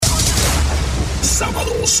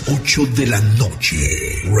sábados, 8 de la noche.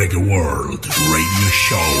 ReggaeWorld Radio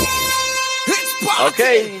Show. Ok,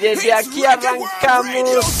 desde aquí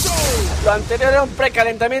arrancamos. Lo anterior era un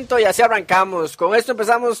precalentamiento y así arrancamos. Con esto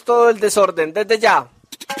empezamos todo el desorden, desde ya.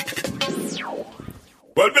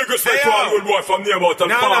 Well, big respect to all good boy from near about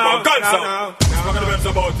and farm and cancer. I'm gonna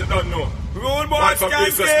mention about it, don't know. Good boy, right from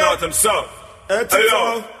east, west, north and south.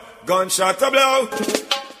 Hello. Gunshot to blow.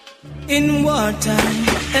 In wartime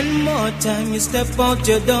and more time, you step out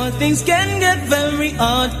your door, things can get very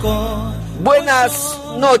hardcore. Buenas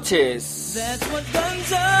noches. That's what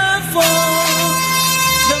guns are for.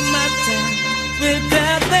 The matter will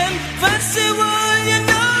grab them. Festival, you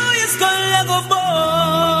know it's gonna go boy.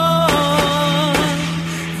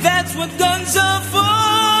 That's what guns are for.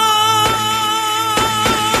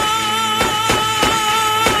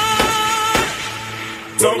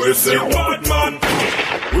 So we say bad man.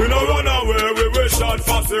 We no run away, we wish out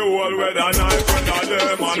for the whole with a knife under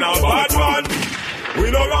them and a bad man. We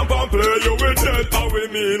no ramp and play, you will dead, how we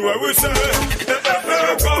mean where we say,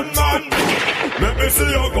 hey, gunman. Let me see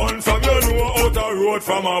your gun from you know out the road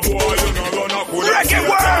from a boy, you know run a cool.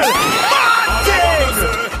 ReggaeWorld!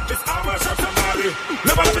 It's our shot somebody,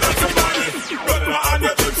 never let me touch somebody. Run and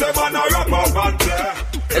you think say man a rap up and play.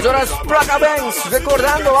 Es hora Spraga Banks,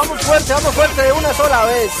 recordando, vamos fuerte de una sola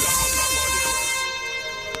vez.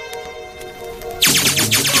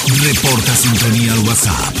 Reporta sintonía al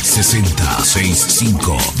WhatsApp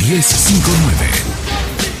 6065-1059.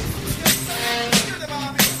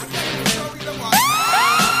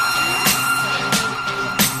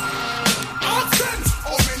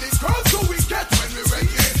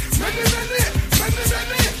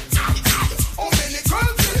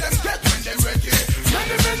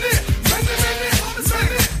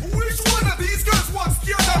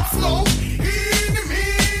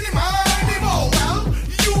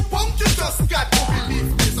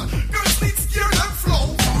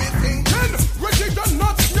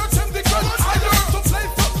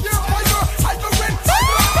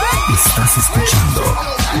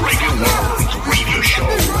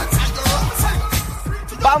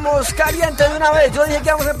 Vamos caliente de una vez. Yo dije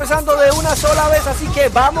que vamos empezando de una sola vez, así que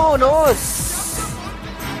vámonos.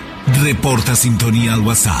 Reporta sintonía al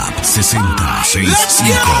WhatsApp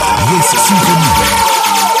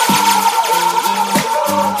 6065-1059.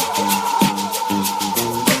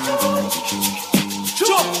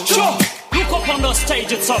 On the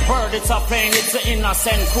stage, it's a bird, it's a plane, it's an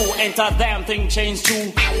innocent crew. Ain't a damn thing changed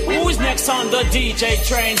too. Who's next on the DJ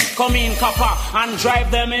train? Come in, copper, and drive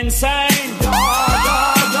them insane. Yeah,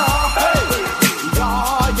 yeah, yeah, hey.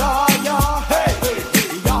 Yeah, yeah, yeah, hey.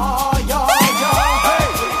 Yeah, yeah, yeah, hey.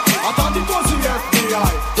 I thought it was the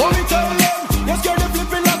FBI. What me tell them? You're scared of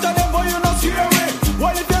flipping out of them, but you're not scary.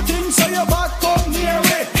 Well, if you think so, you're back, come near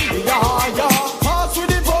me. Yeah, yeah, pass with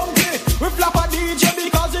the bumpy. We flap a DJ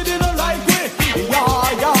because he didn't like me.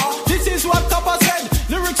 This is what Tapa said.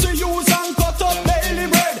 Lyrics to use and cut up daily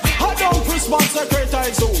bread. I don't Christmas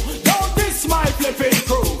secretary so don't diss my flipping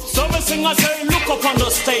crew. So we sing I say look up on the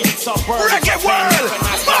stage. It's a bird. ReggaeWorld!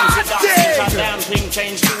 Damn thing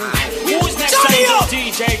changed too. Who's next on the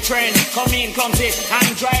DJ train? Come in, come sit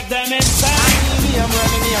and drive them insane.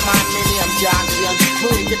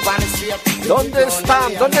 ¿Dónde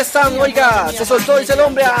están? ¿Dónde están? Oiga, se soltó, dice el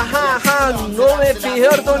hombre, ajá, no me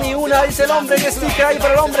pierdo ni una, dice el hombre, en sticker ahí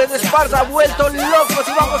para el hombre de Esparza, vuelto locos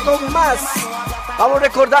y vamos con más. Vamos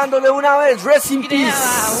recordando de una vez, Rest in Peace,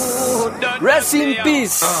 Rest in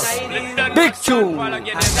Peace, Big Tune. Let's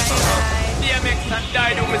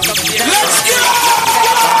go!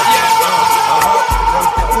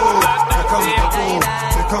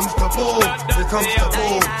 Here comes the boom, here comes the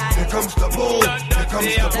boom, here comes the boom, here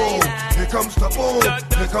comes the boom, here comes the boom,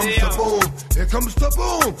 here comes the boom, here comes the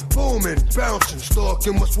boom, booming, bouncing,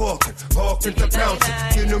 stalking what's walking, walking to bouncing,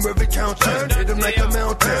 get him every counter, hit him like a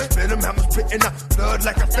mountain, spit him, I'm spitting out blood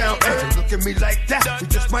like a fountain. Look at me like that, we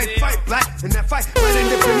just might fight black, and that fight might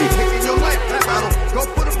end up in me taking your life. I don't go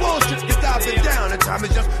for the bullshit, get diving down, and time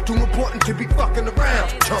is just too important to be fucking around.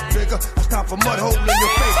 Chump nigga, stop a mud hole in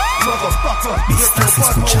your face, motherfucker. Estás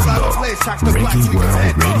escuchando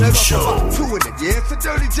ReggaeWorld Radio Show. Doing it, yeah, it's a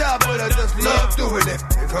dirty job, but I just love doing it.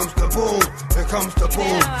 Here comes the boom, here comes the boom,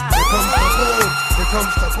 here comes the boom, here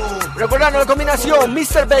comes the boom. Recordando la combinación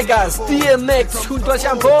Mr. Vegas, DMX junto a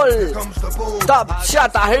Sean Paul. Top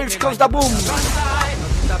Shatta, here comes the boom.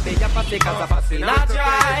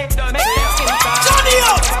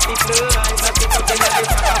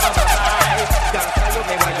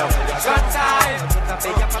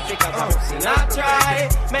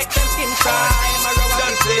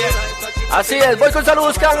 Así es, voy con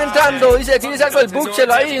saludos que van entrando. Dice, ¿tienes algo del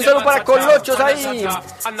Buchelo ahí? Un saludo para Colochos ahí.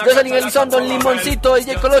 Yo soy Elizondo, Limoncito,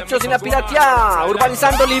 DJ Colochos en la pirateada.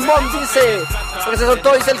 Urbanizando Limón, dice. Porque se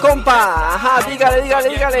soltó, dice el compa. Ajá,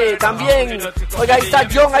 dígale. También. Oiga, ahí está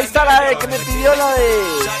John, ahí está la que me pidió la de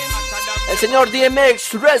el señor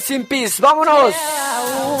DMX, Rest in Peace. Vámonos.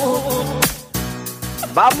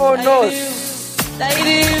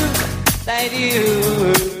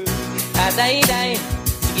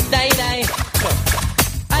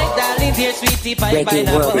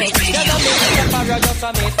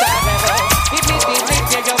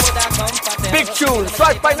 Big Tune,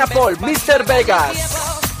 Swag Pineapple, Mr. Vegas.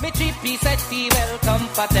 Me 3-piece set well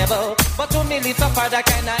comfortable, but to me little father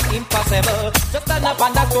kinda impossible. Just stand up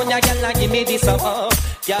on that stone, ya girl, and give me this summer.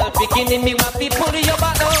 Girl picking in me, want to pull your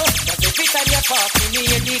bottle. Cause every time you pass me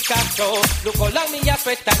in the castle. Look how long me a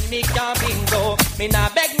sweat and me can't bingo. Me nah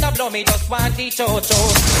beg no blow, me just want the cho-cho.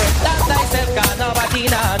 Spread that thyself, cause nobody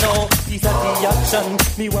nah know. These are the action,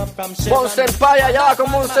 me want from Monster Pie, allá va con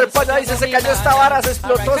Monster Pie, dice, se cayó esta vara, se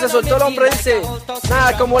explotó, se soltó el hombre, dice.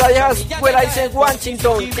 Nada, como la vieja escuela, dice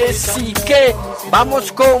Washington, que sí que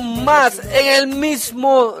vamos con más en el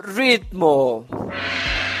mismo ritmo.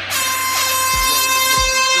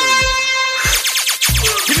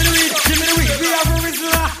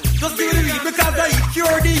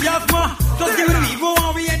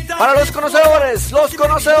 Para los conocedores,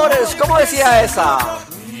 ¿cómo decía esa?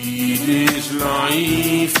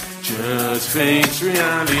 Just face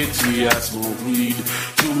reality, I smoke weed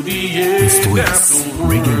to the end. Esto es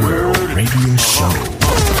ReggaeWorld Radio Show.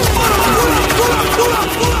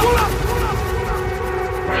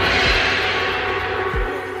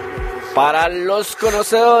 Para los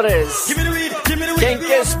conocedores, ¿quién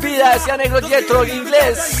que espida decía Negro Yetro en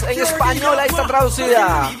inglés? En español ahí está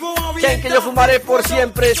traducida. ¿Quién que yo fumaré por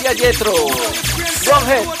siempre decía Yetro?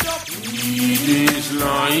 Wronghead.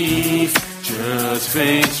 Just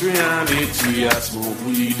face reality, I smoke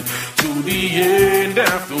weed to the end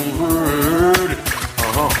afterward.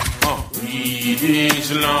 Weed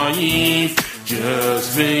is life. Just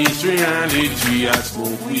face reality, I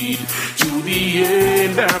smoke weed to the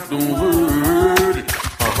end afterward.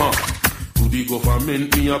 To the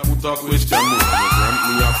government, me a put a question. Grant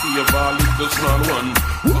me a favor, little small one.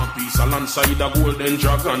 One piece alongside a golden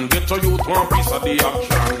dragon. Get to youth, one piece of the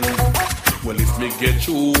action. Well, if me get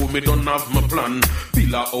you, me don't have my plan.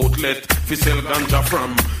 Bill a outlet, fi sell ganja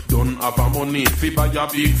from. Don't have a money, fi buy a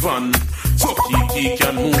big van. So Kiki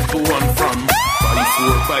can move to and from. Buy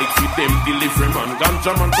 4 bike with them delivery man.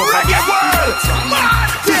 Ganja man to buy the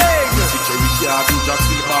Cherry Garden,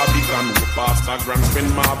 Jackson Barbican. Pastor Grand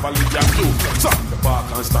spend Marvel and do. Stand the park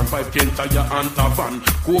and stand 5 Kenta ya anta van.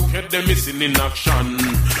 Cokehead them missing in action.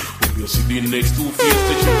 You see the next 2 face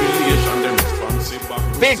the tribulation, them responsible.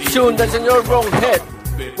 Big Tune del señor Wronghead.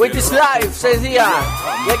 With This Life, se decía.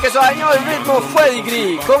 Y el que se dañó el ritmo fue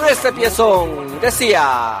Digri. Con este piezón,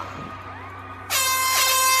 decía.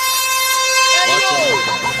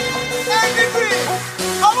 Hey, Digri!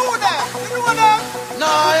 Hello there! You know them?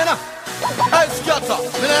 Nah, you know. Hey, Scatter.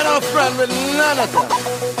 Me ain't no friend with none of them.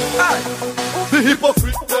 Hey! The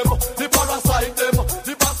hypocrite them, the parasite them,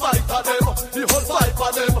 the backbiter them, the whole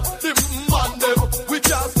viper them, the man them, we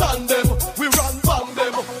can't stand them, we run bang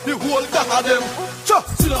them, the whole gang of them.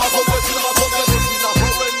 Cinema come there, we not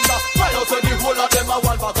surrender. Try out the whole of them, I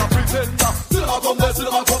want but a pretender. Cinema come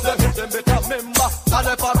there, them better member. And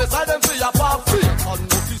if I beside them, see a part free. And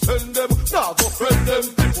notice send them, now go friend them.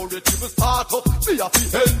 Before the TV start up, see a fee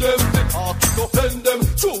hand them. The talk to offend them,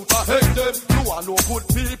 shoot a hang them. You are no good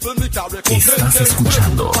people, me can recommend them. Estás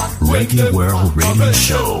escuchando ReggaeWorld Radio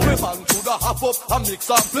Show. Hop up and mix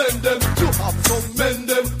and blend them. You have some men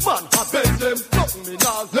them, man have bend them. Nothing me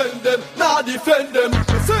nah lend them, nah defend them.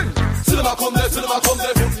 Sing, cinema come there,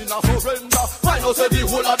 put me nah surrender. Right now say the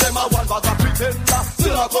whole of them are one but a pretender.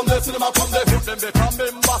 Cinema come there, put them better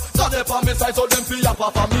member. Stand up on me side so them feel up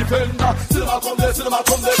for me fender. Cinema come there, put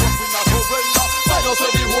me nah surrender. Right now say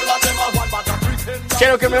the whole of them are one but a pretender.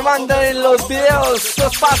 Quiero que me manden los videos,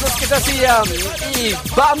 los pasos que se hacían. Y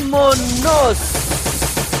vámonos.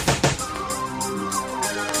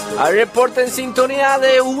 A reporte en sintonía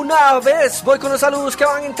de una vez. Voy con los saludos que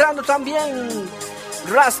van entrando también.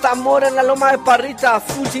 Rasta Mora en la Loma de Parrita,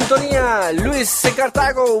 full sintonía. Luis en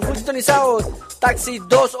Cartago, full sintonizado. Taxi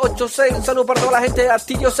 286, un saludo para toda la gente de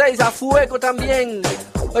Artillo 6, a fuego también.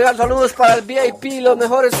 Oigan, saludos para el VIP, los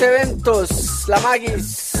mejores eventos. La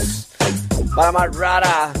Magis, para más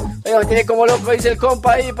rara. Oigan, me tiene como loco, dice el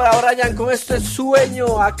compa ahí. Para Brian con este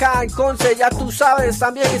sueño acá en Conce, ya tú sabes,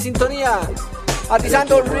 también en sintonía.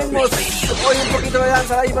 Matizando ritmos, hoy un poquito de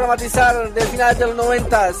danza ahí para matizar del final de los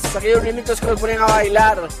 90s, aquellos ritmitos que nos ponían a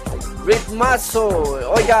bailar, ritmazo,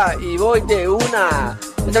 oiga, y voy de una.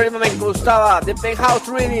 Este ritmo me gustaba, The Penthouse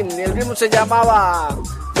Reading, el ritmo se llamaba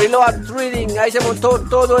Reload Reading, ahí se montó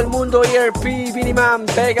todo el mundo, ERP, Miniman,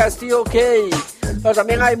 Vegas, TOK, pero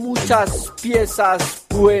también hay muchas piezas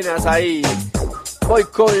buenas ahí. Voy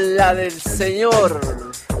con la del señor,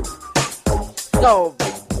 no,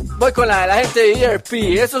 voy con la de la gente de ERP.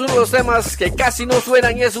 Estos son uno de los temas que casi no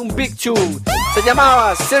suenan y es un big tune. Se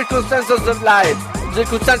llamaba Circumstances of Life,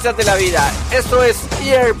 Circunstancias de la Vida. Esto es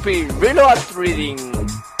ERP, Reload Reading.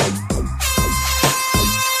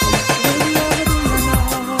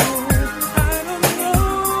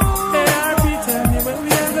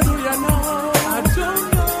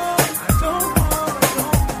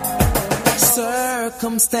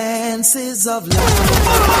 Circumstances of life.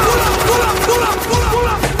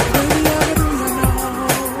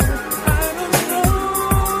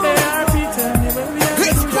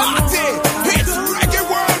 It's party. It's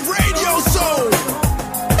ReggaeWorld RadioShow.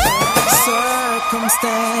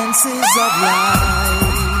 Circumstances of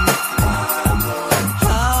life.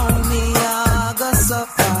 How me I go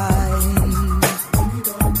survive?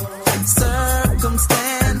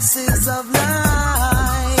 Circumstances of life.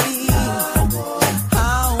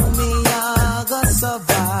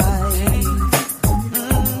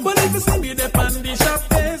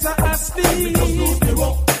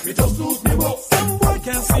 Me just lose me walk. Some boy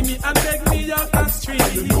can see me and beg me out the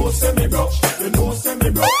street. You know send me broke. You know send me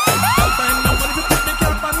broke. I'll find nobody to put me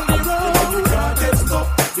cap on the road. The car gets stuck.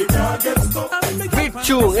 The car gets stuck. Big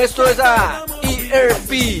tune, esto es a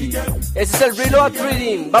ERP. Ese es el Reload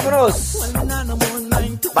Reading. Vámonos.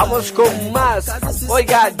 Vamos con más.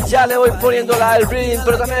 Oiga, ya le voy poniendo la del reading,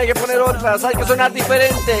 pero también hay que poner otras. Hay que sonar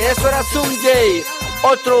diferente. Esto era Someday.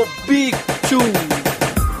 Otro big tune.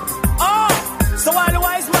 So while the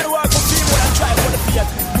wise man work for people and try for the fear,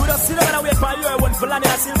 you just sit down and wait for your one for land in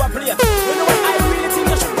a silver plate. You know what I really think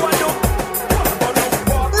you should go and do?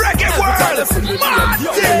 ReggaeWorld,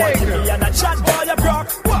 Martin! And a chat boy you broke.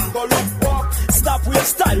 Go look, walk. Stop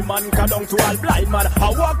waste time man, come down to all blind man. I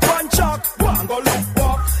walk one chalk. Go look,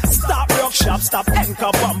 walk. Stop rock shop, stop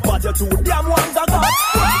anchor bump, but you too damn one go got.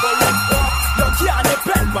 Go look, walk. You can't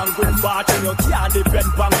depend on good fortune, you can't depend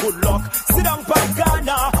on good luck. Sit down,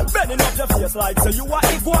 Pangana, bending up your face like so you are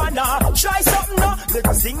iguana. Try something now,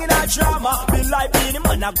 little singing a drama. Be like being a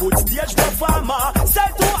man, a good stage performer.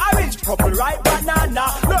 Sell to a rich couple ripe banana.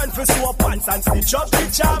 Learn to sew pants and stitch up the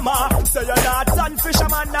charmer. So you're not done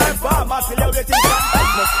fisherman or farmer. Till you're waiting for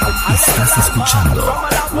Estás escuchando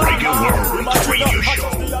ReggaeWorld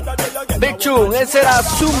RadioShow. Big tune, ese era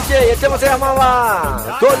Someday. El tema se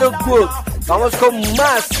llamaba Go Look Good. Vamos con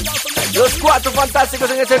más. Los cuatro fantásticos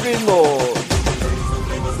en ese ritmo.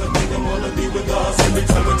 Every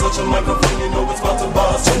time we touch a microphone, you know it's about to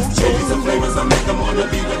bust. Shades and flavors that make them wanna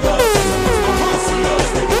be with us.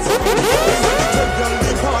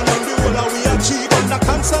 We achieve under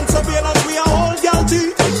constant surveillance. We are all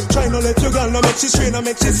guilty. Try not let your girl no make she strain or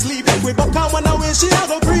make she sleep. If we buck on one away, she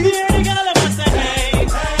has a breathe. Hear the girl that must say hey,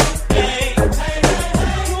 hey, hey, hey, hey.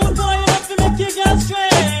 Good boy enough to make your girl straight.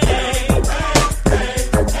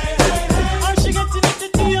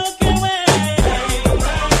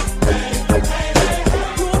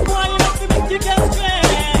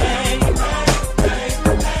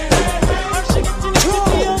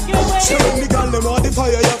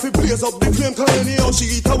 Blaze up the flame, cause anyhow she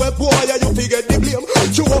eat a web boy, you forget the blame.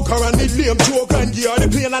 She walk around the lame, joke and gear the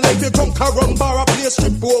plane, and let the drunk run bar a play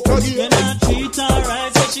strip poker game. When I treat her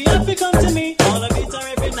right, so she happy come to me. All I beat her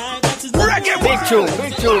every night, that is not Big tune,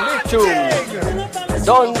 big tune, big tune.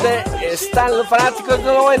 ¿Dónde están los fanáticos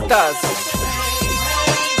de los 90s?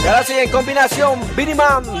 Y ahora sigue en combinación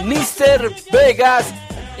Miniman, Mr. Vegas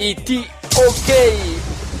y TOK.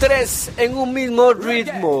 3 en un mismo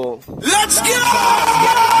ritmo. Let's go!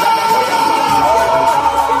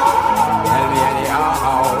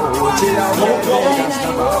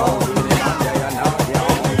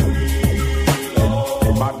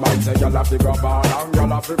 Y'all have to go ball and y'all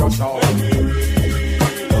have to go show.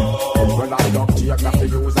 When I duck tape, have to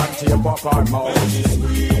use and tape up our mouth.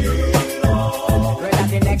 When at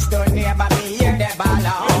the next door neighbor, me hear the ball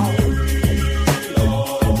out.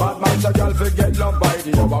 Bad man, so y'all forget love by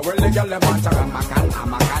the hour. Well, the girl them want a Ramakan,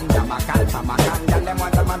 Amakan, Jamakan, Tamakan. Y'all them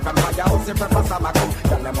want a man from Firehouse, the Professor Makan.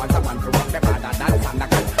 Y'all them want a man from the Bada Dance and the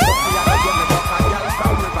Can. But we are the girl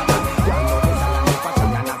from Riverman. Y'all know this and the fashion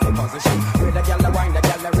and the position. With the girl the wine, the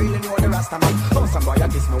girl the really know the rest of man. Oh, some boy a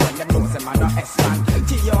kiss me when them know them man no S-man.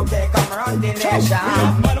 T.O.K. come around the nation.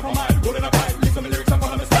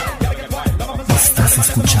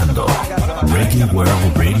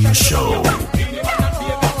 ReggaeWorld Radio Show.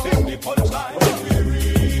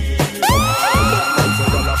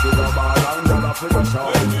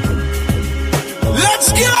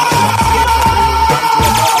 Let's go!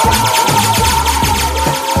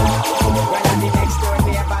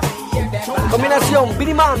 Combinación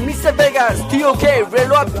Billy Man, Mr. Vegas, TOK,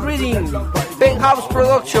 ReggaeWorld Reading, Penthouse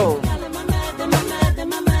Production.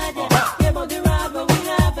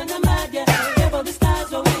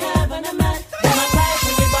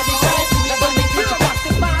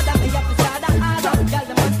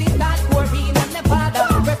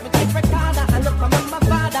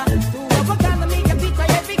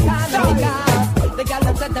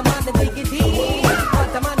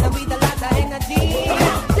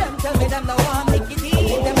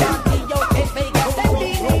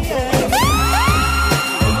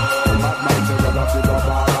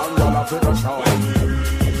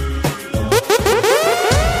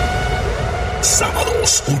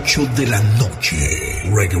 Sábados 8 de la noche,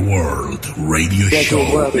 ReggaeWorld Radio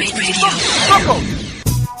Show.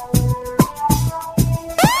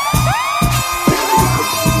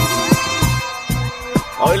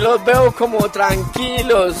 Hoy los veo como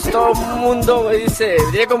tranquilos, todo el mundo me dice,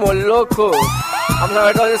 viene como loco. Vamos a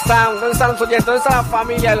ver dónde están los oyentes, dónde está la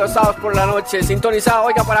familia de los sábados por la noche, sintonizado.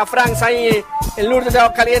 Oiga, para Franz ahí, en Lourdes de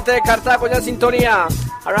Agua Caliente de Cartago, ya en sintonía.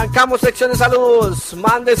 Arrancamos sección de saludos,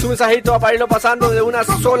 mande su mensajito para irlo pasando de una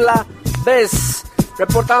sola vez.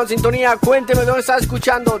 Reportado en sintonía, cuéntenos de dónde está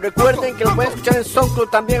escuchando. Recuerden que lo pueden escuchar en SoundCloud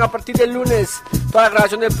también a partir del lunes, toda la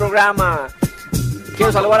grabación del programa.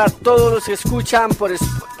 Quiero saludar a todos los que escuchan por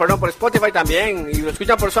Spotify también, y lo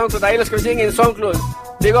escuchan por SoundCloud, ahí los que me siguen en SoundCloud.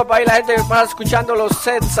 Digo, para ahí la gente que pasa escuchando los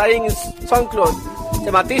sets ahí en SoundCloud,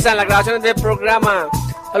 se matizan las grabaciones del programa.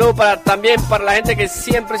 Saludos también para la gente que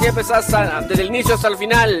siempre está desde el inicio hasta el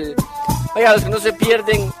final. Oiga, los que no se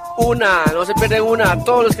pierden una,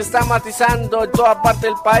 todos los que están matizando en toda parte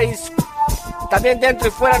del país, también dentro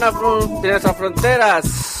y fuera de nuestras fronteras.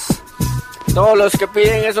 Todos los que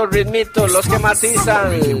piden esos ritmitos, los que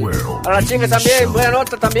matizan. A las chicas también, buena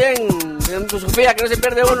nota también. Sofía, que no se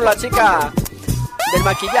pierde uno, la chica del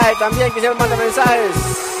maquillaje también, que siempre manda mensajes.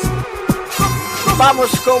 Vamos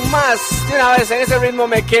con más. De una vez, en ese ritmo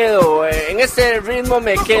me quedo.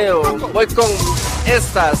 Voy con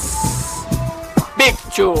estas. Big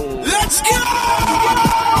Tune. Let's go!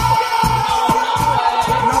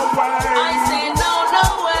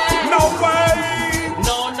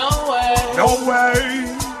 No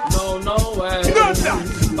way.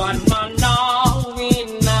 Bad man now we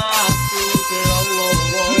not to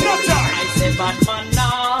blow. I say bad man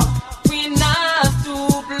now we not to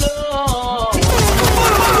blow.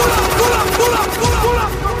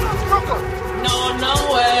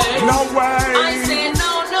 No way. I say no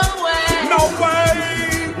way. No way.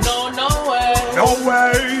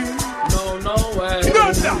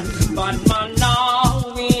 Bad man now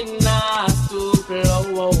we not to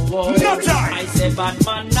blow. I say bad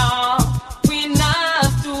man now we not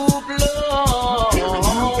to blow.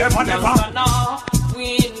 Never.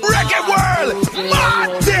 ReggaeWorld, mad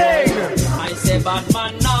thing! I say bad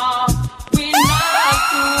man now we not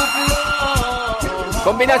to blow.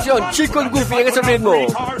 Combinación Chico y Goofy en ese ritmo.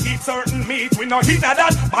 Let's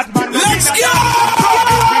go!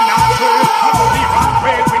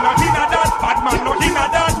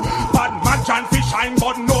 Bad man can fish shine,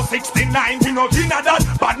 but no 69. We no inna that.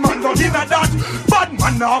 Bad man no inna that. Bad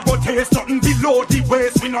man now go taste something below the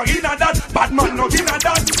waist. We no inna that. Bad man no inna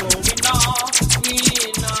that.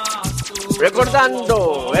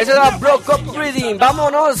 Recordando, ese era Broke Up Reading.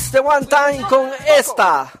 Vámonos de one time con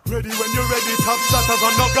esta. Ready when you're ready, top shatters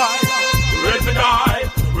on no guy.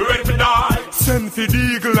 We're ready to die. Send for the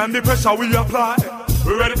eagle and the pressure we apply.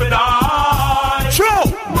 We're ready to die. Show!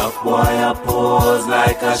 Enough boy I pose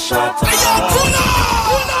like a shatter.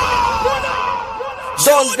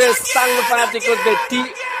 ¿Dónde están los fanáticos de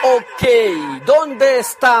TOK? ¿Dónde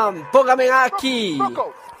están? Póngame aquí.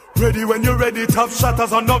 Ready when you're ready, top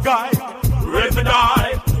shatters on no guy. We're ready to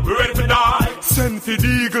die. Send for the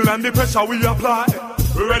eagle and the pressure we apply.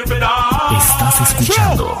 We're ready to die. Estás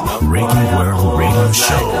escuchando ReggaeWorld Radio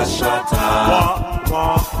Show.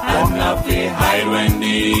 I'm not be hide when the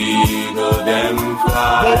eagle them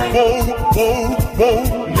fly.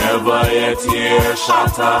 Never yet hear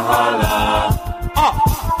shatter holler.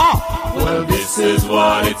 Well, this is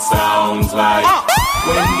what it sounds like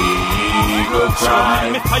when the eagle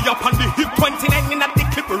cries. Me tie up on the hip 29 in the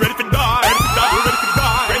clip. We're ready to die. We're ready to die.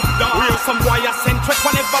 We're some boy centric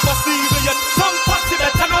whenever I see you. Some party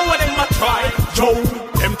better know what them a try. Joe,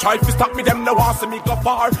 them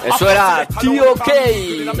Eso era T.O.K.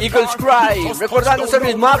 Eagles Cry, recordando ese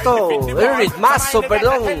ritmazo,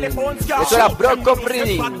 perdón. Eso era Brock Up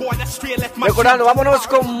Reading. Recordando, vámonos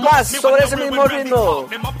con más sobre ese mismo ritmo.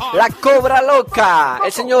 La Cobra Loca,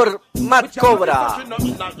 el señor Matt Cobra.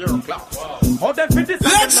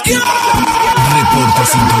 ¡Let's go! Reporta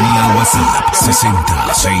sintonía WhatsApp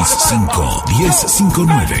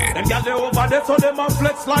 6065-1059.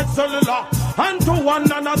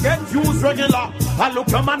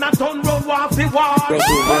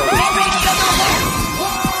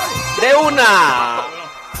 De una.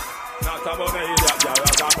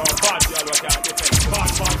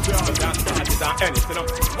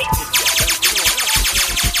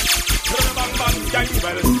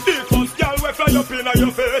 Fly up in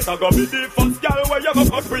your face, I go be the first girl where you go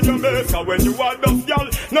cut with your mace. And when you are dust, girl,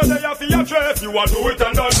 no they have your trace. You are do it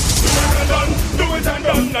and done, do it and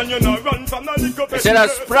done, and you know run from the liquor. Ese era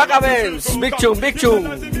Spragabens, Big Tune, Big Tune.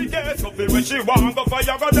 When she want go for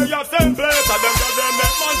you, go to your same place. And them go them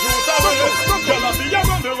make man shoot away. Girl, I see you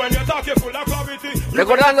rumble when you talk, you full of clarity.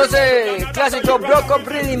 Recordándose clásico Brock Up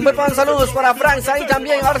Reading, muy buenos saludos para Frank ahí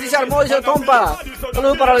también, ahora sí se armó, dice el compa.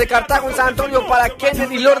 Saludos para los de Cartago en San Antonio, para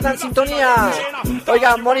Kennedy Lordan Sintonía.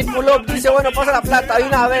 Oiga, Money Pull Up dice, bueno, pasa la plata de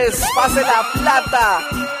una vez, pase la plata.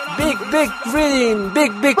 Big Reading,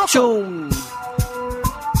 Big Tune.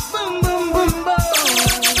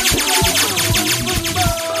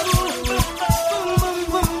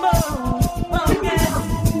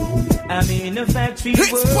 I'm in a factory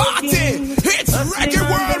it's working. Party! It's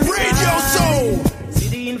ReggaeWorld Radio Show! See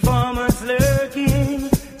the informers lurking,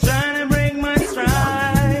 trying to break my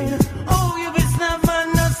stride. Oh, you be snap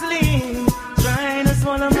and no slim, trying to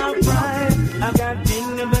swallow my pride. I've got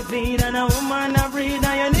dignity and a woman I breed, and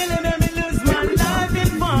you nearly made me lose my life.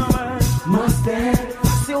 Informer, must dead.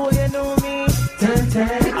 See how you know me,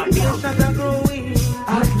 10-10. I feel that I'm growing,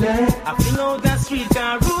 I fling out that street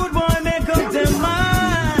car, rude boy make up their mind.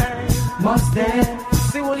 Must dead.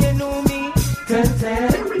 See what you know me,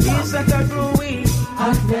 10-10. Feel that I'm growing,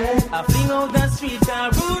 I fling out that street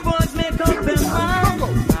car, rude boys make up their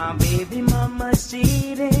mind. My baby mama's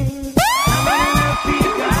cheating, I'm an happy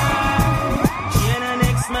guy. She and her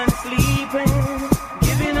next man sleeping,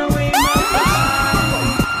 giving away my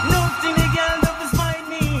life. Nothing the girl does find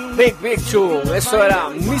me. Big Tune, eso era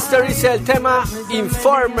Mr. Easy, el tema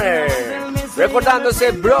Informer.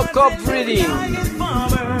 Recordándose Brock Up Reading.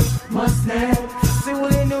 Must have, see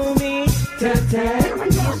what you know me, 10-10. I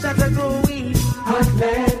feel that I grow weak, I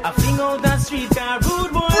fling out that street car,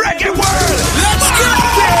 rude boy. ReggaeWorld, let's go!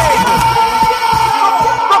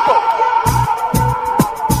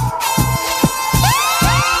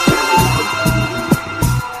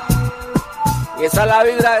 Y esa es la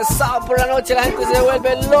vibra de sábado por la noche, la gente se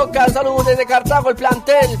vuelve loca. Saludos desde Cartago, el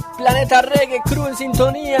plantel, Planeta Reggae Crew en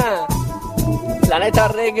sintonía. Planeta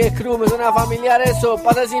Reggae Crew, me suena familiar eso.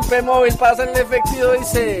 Pasa el simple móvil para hacer el efectivo,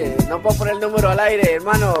 dice. No puedo poner el número al aire,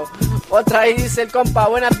 hermano. Otra ahí dice el compa,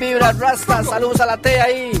 buenas vibras, Rasta. Saludos a la T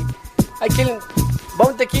ahí. Hay que va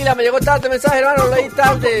un tequila, me llegó tarde el mensaje, hermano, lo leí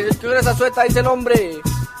tarde. Escribió esa suelta, dice el hombre.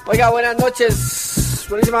 Oiga, buenas noches,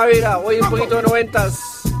 buenísima vibra. Hoy un poquito de 90s,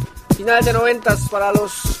 finales de 90s para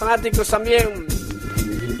los fanáticos también.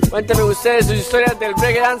 Cuéntenme ustedes sus historias del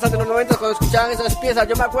reggae danza de los 90 cuando escuchaban esas piezas.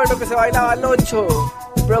 Yo me acuerdo que se bailaba el 8,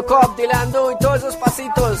 Broke Up, Dilandu y todos esos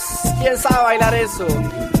pasitos. ¿Quién sabe bailar eso?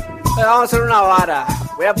 Pero vamos a hacer una vara.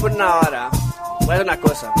 Voy a poner una vara. Voy a hacer una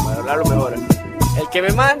cosa, para hablarlo mejor. El que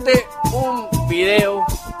me mande un video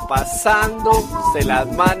pasándose las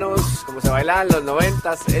manos, como se bailaban en los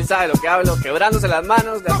 90, él sabe lo que hablo, quebrándose las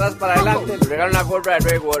manos de atrás para adelante, le regalo una gorra de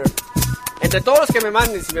ReggaeWorld. Entre todos los que me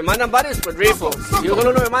manden, si me mandan varios, pues rifo. Si solo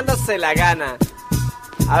uno me manda, se la gana.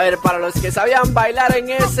 A ver, para los que sabían bailar en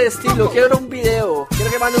ese estilo, quiero un video. Quiero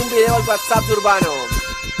que manden un video al WhatsApp de Urbano.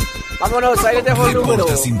 Vámonos, ahí les dejo el número.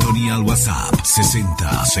 Reporta sintonía al WhatsApp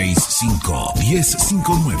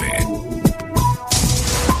 6065-1059.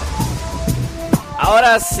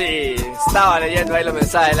 Ahora sí, estaba leyendo ahí los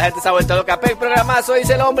mensajes. La gente se ha vuelto loca. Pec programazo,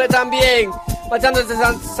 dice el hombre también. Marchando desde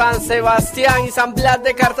San Sebastián y San Blas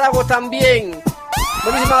de Cartago también.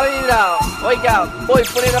 Buenísima vibra. Oiga, voy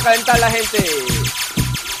poniendo a calentar la gente.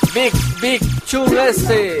 Big Tune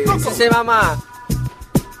este. Sí se llama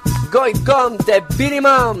Going Come de Beenie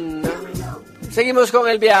Man. Seguimos con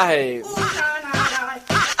el viaje.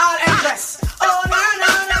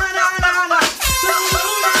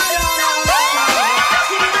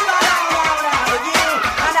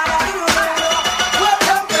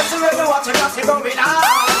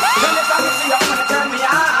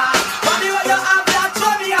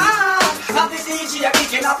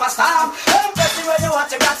 Where you want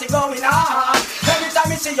to get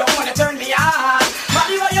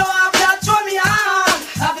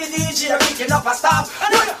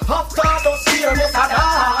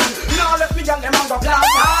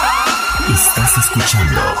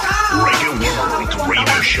ReggaeWorld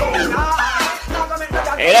Radio Show.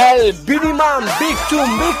 Era el Beenie Man, Big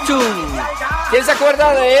Tune, Big Tune. ¿Quién se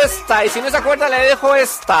acuerda de esta? Y si no se acuerda, le dejo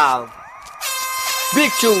esta.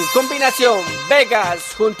 Big Tune, combinación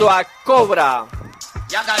Vegas junto a Cobra.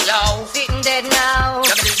 Yaga yo, sitting dead now.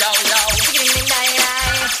 Yaga yo, sitting in the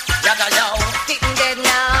Yaga yo, sitting dead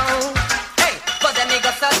now. Hey, but them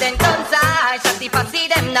niggas sudden guns I shall if I see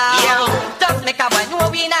them now. Just make a boy know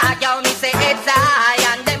we not yo, me say it's I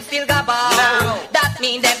and them still go bow. That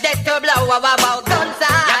mean them dead to blow about guns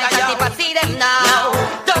I shall if I see them now.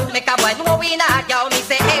 Just make a boy know we not yo, me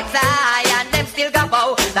say it's I and them still go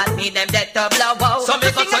bow. That mean them dead to blow out. So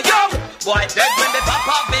me go so yo, boy dead when me pop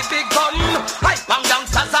up me big gun. I bang down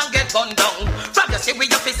stars and get gunned down. From you see we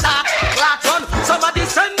up is start clock run. Somebody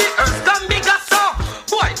send the earth come bigger so.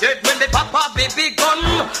 Boy dead when me pop up me big gun.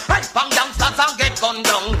 I bang down stars and get gunned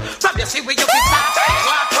down. From you see we up is start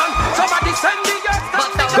clock run. Somebody send the earth come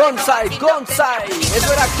bigger. Gonzai,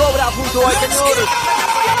 eso era Cobra junto al señor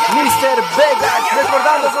Mr. Vegas,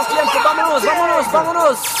 recordando esos tiempos.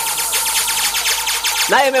 Vámonos.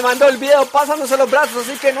 Nadie me mandó el video pasándose los brazos,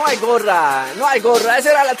 así que no hay gorra, ese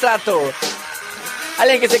era el trato.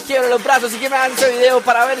 Alguien que se quiebre los brazos y que me hagan ese video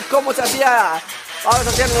para ver cómo se hacía. Vamos a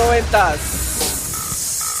hacer los 90s.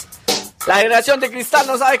 La generación de cristal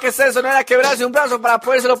no sabe qué es eso, no era quebrarse un brazo para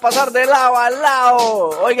podérselo pasar de lado a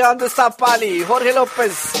lado. Oiga, ¿dónde está Pali? Jorge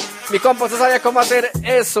López, mi compa, usted sabía cómo hacer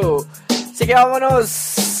eso. Así que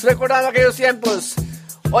vámonos recordando aquellos tiempos.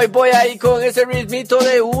 Hoy voy ahí con ese ritmito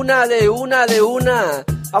de una.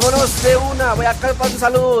 Vámonos de una. Voy a pasar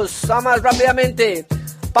saludos. Vamos más rápidamente.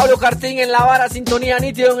 Pablo Cartín en la vara, sintonía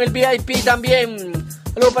nítido en el VIP también.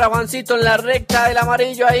 Saludos para Juancito en la recta del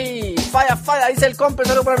amarillo ahí. Falla, dice el compa.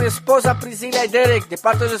 Saludos para mi esposa Priscila y Derek, de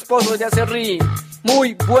parte de su esposo de Acerrí.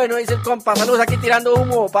 Muy bueno, dice el compa. Saludos aquí tirando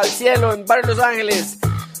humo para el cielo en Barrio Los Ángeles.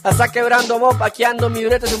 Hasta quebrando mop, aquí ando mi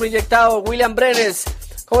durete superinyectado. William Brenes.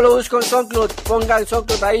 ¿Cómo lo busco en SoundCloud? Pongan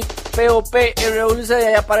SoundCloud ahí, POPRUC, y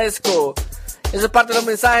ahí aparezco. Eso es parte de los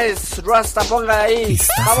mensajes. Rasta, ponga ahí.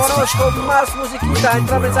 Vámonos con más musiquita.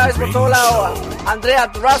 Entra mensajes por todo lado. Andrea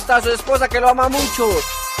Rasta, su esposa que lo ama mucho.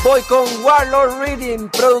 Voy con Warlord Reading,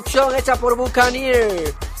 producción hecha por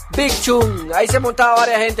Buccaneer. Big Tune, ahí se montaba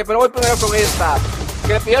varias gente, pero voy primero con esta.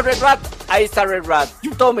 Que le pidió Red Rat, ahí está Red Rat.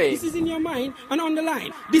 Tome. This is in your mind and on the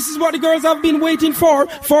line. This is what the girls have been waiting for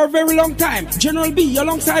a very long time. General B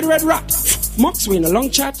alongside Red Rat. Moxwin, a long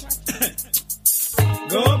chat.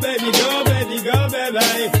 Go baby, go baby, go baby.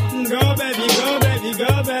 Go baby, go baby,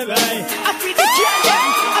 go baby. I feel the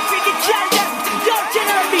challenge. Yo,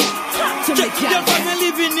 General B. You're fucking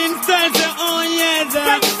living in style, say, oh yeah,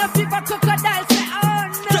 Bringing the people crocodile, say, oh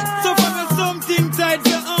no. So fucking something tight,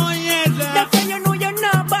 say, oh yeah, that's how you know you're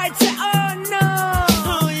not bad, say, oh no.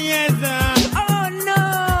 Oh yeah, oh no.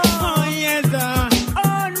 Oh yeah,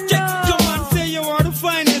 oh no. Your man say you are the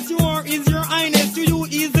finest, you are is your highness, to you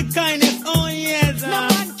is the kindness, oh yeah. No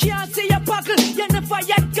man can't see your buckle, you never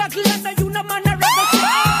yet goggle, and you no man a rebel, say,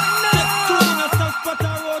 oh no.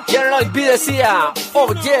 General B decía,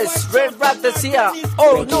 oh yes, Red Rat decía,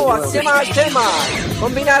 oh no, así se llama el tema.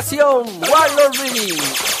 Combinación, Warlord Reading.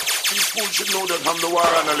 These fools should know that I'm the war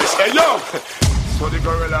analyst. Hey yo, so the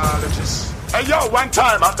guerrillologist. Hey yo, one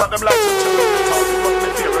time I taught them like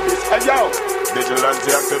hey yo,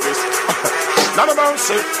 vigilante activist. Not a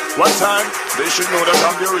mercy. One time they should know that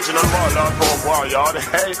I'm the original warlord from Warlord.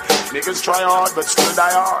 Hey, niggas try hard but still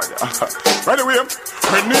die hard. Anyway,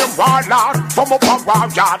 my name Warlord from up a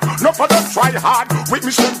Warlord. No for them try hard, with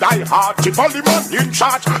me still die hard. Keep all the man in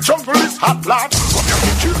charge. Jungle is hot blood. From your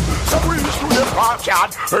kitchen, so we used to the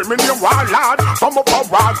backyard. Hey, my name Warlord from up a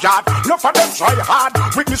Warlord. No for them try hard,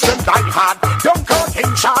 with me still die hard. Don't go in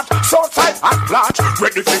charge, so tight and flat.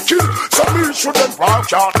 Ready to kill, so me shouldn't walk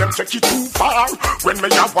out. Them take it too far. When me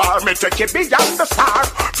a war, me take it beyond the star.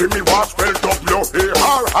 See me war spell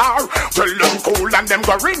W-A-R-R. Tell them cool and them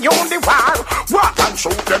go renew the war. Walk and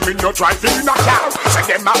shoot them in your driving a car. Say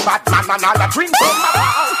them a bad man and all a drink from a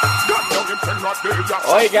bar.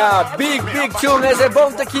 Oiga, Big Tune ese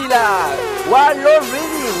Bon Tequila. Warlord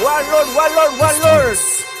Reading, Warlord.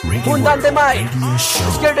 Fundante Mike,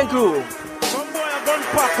 Skeleton Crew. Some boy a gun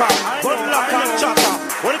packer, gun lock and chatter.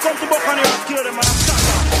 When it comes to Buccaneer, kill them and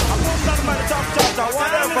scatter. I put that by the top chatter,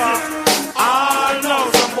 whatever. I know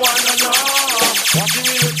some boy no know. What you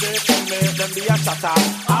really take to make them be a chatter.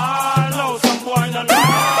 I know some boy no know.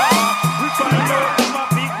 We find out them a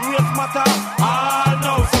big race matter. I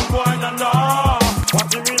know some boy no know. What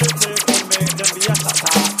you really take to make them be a chatter.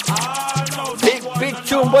 Big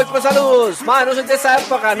Tune, voy por saludos. Man, no soy de esa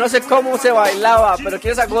época, no sé cómo se bailaba, pero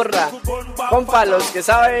quiero esa gorra. Compa, los que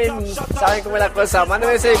saben cómo es la cosa.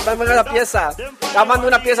 Mándenme esa pieza. Ya mando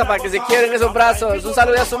una pieza para que se quiebren esos brazos. Un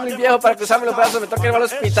saludo, ya soy muy viejo para cruzarme los brazos. Me toca ir al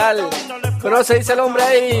hospital. Conoce, dice el hombre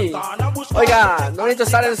ahí. Oiga, no necesito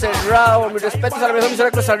estar encerrado. Mis respetos a la mejor emisora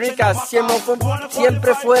de Costa Rica.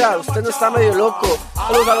 Siempre fuera. Usted no está medio loco.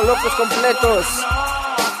 Saludos a los locos completos.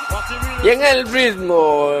 Y en el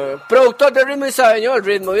ritmo, productor de ritmo y sabeño el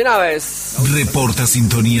ritmo de una vez. Reporta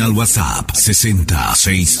sintonía al WhatsApp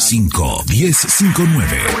 6065 1059.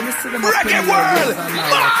 ReggaeWorld,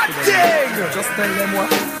 just tell them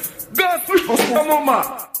what. Go for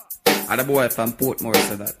mama. And the boy from Portmore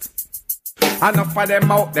said that. Enough of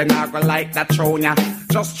them out, they not gonna like that throw ya.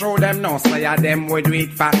 Just throw them no, so ya them would do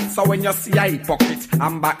it fast. So when you see a hypocrite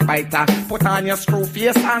and backbiter, put on your screw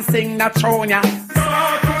face and sing that throw ya.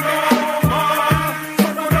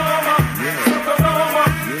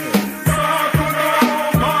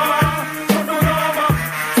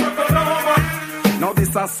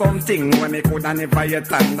 This is something when me coulda never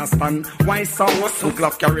yet understand. Why some look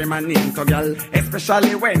love carry my name to girl,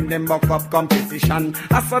 especially when them buck up competition.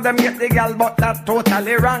 I saw them get the girl, but that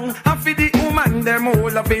totally wrong. And for the woman, them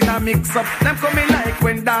all up in a mix up. Them coming like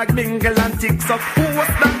when dog mingle and ticks up. Who was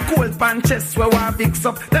that cold pan chest where one fix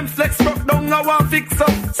up? Them flex rock down I want fix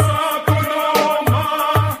up.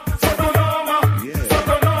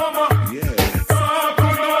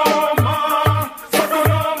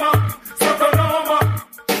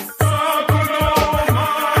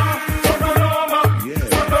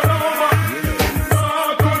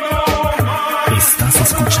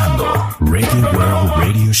 ReggaeWorld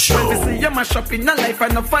Radio Show. You mash up in a life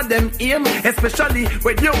enough for them aim, especially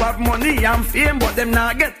when you have money and fame, but them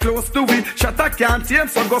not get close to it. Shut up can't tame,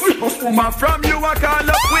 so go woman from you I call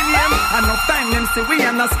up with name. Enough time them say we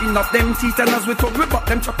and skin up them teeth, and as we talk we but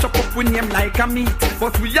them chop up with name like a meat.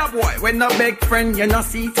 But we a boy when no big friend you no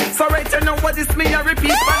see. So right you know what this me a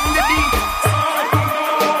repeat on the beat.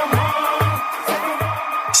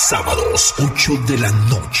 Sábados 8 de la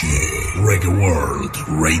noche, ReggaeWorld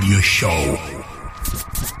Radio Show.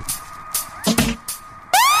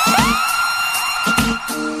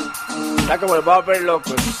 Ya como los vamos a ver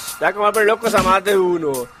locos. Ya como a ver locos a más de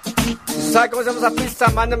uno. Si usted sabe cómo hacemos esa pista,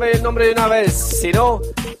 mándame el nombre de una vez. Si no,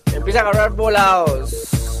 empieza a agarrar volados.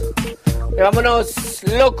 Y vámonos,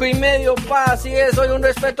 loco y medio, pa. Así es, hoy un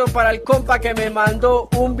respeto para el compa que me mandó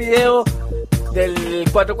un video del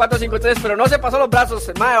 4453, pero no se pasó los brazos.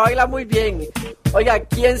 Madre, baila muy bien. Oiga,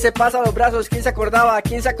 ¿quién se pasa los brazos? ¿Quién se acordaba?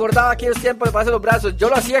 ¿Quién se acordaba aquellos tiempos de pasar los brazos? Yo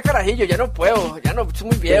lo hacía carajillo, ya no puedo, ya no, soy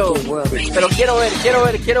muy viejo. Pero quiero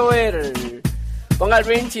ver. Ponga el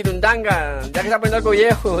ring chirundanga, ya que está poniendo algo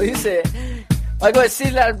viejo, dice. Algo de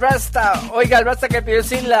Silla, el Rasta. Oiga, el Rasta que pidió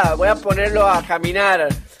Silla, voy a ponerlo a caminar.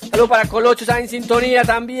 Saludos para Colocho, está en sintonía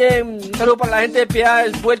también. Saludos para la gente de Piedad,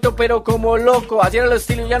 vuelto pero como loco, haciendo el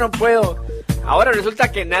estilo, ya no puedo. Ahora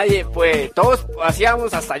resulta que nadie puede. Todos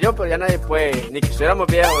hacíamos, hasta yo, pero ya nadie puede. Ni que estuviéramos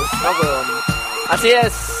viejos. No, pero así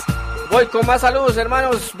es. Voy con más saludos,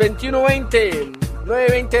 hermanos. 21:20,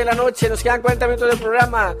 9:20 de la noche. Nos quedan 40 minutos del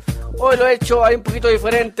programa. Hoy lo he hecho ahí un poquito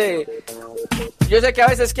diferente. Yo sé que a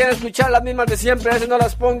veces quieren escuchar las mismas de siempre, a veces no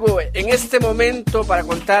las pongo. En este momento, para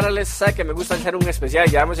contarles, sabe que me gusta hacer un especial,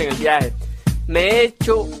 ya vamos en el viaje. Me he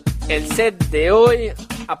hecho el set de hoy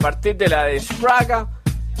a partir de la de Spraga.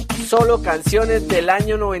 Solo canciones del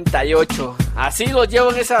año 98. Así lo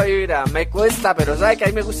llevo en esa vibra. Me cuesta, pero sabe que a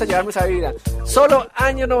mí me gusta llevarme esa vibra. Solo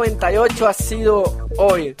año 98 ha sido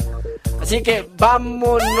hoy. Así que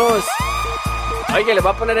vámonos. Oye, les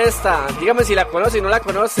voy a poner esta. Dígame si la conocen o no la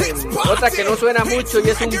conocen. Otra que no suena mucho y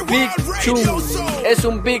es un big tune. Es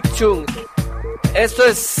un big tune. Esto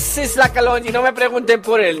es Sisla Calón y no me pregunten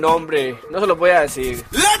por el nombre. No se lo voy a decir.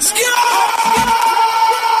 ¡Let's go!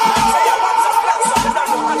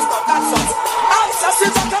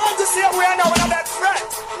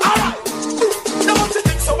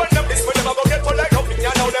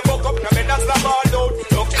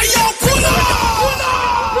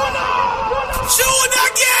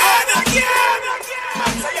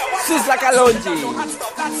 Sisla Calongi,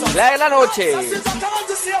 la de la noche.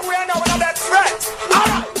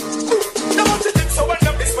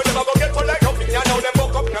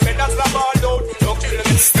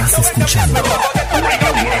 Estás escuchando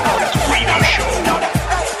ReggaeWorld Radio Show.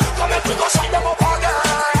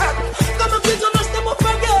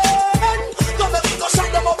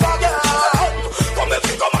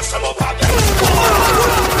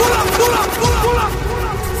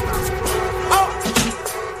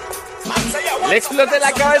 Le exploté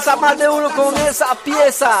la cabeza a más de uno con esa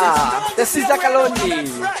pieza de Sisla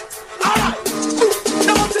Calongi.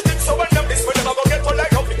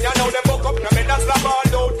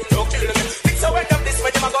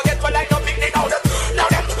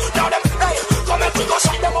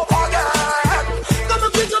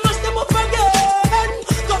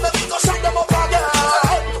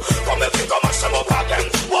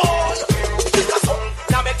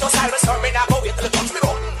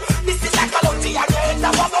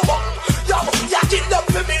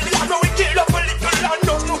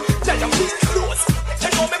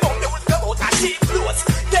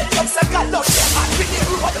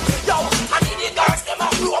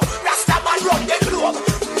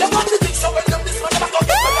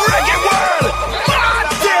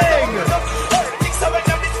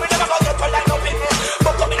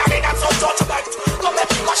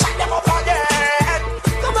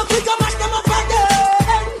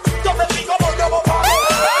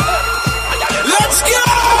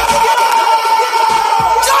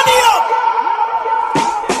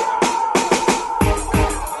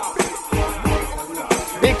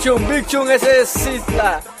 Fiction, ese es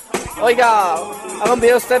Isla. Oiga, haga un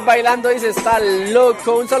video usted bailando, dice, está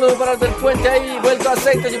loco. Un saludo para los del puente ahí, vuelto a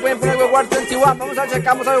aceite. Si pueden poner ReggaeWorld 21, vamos a ver si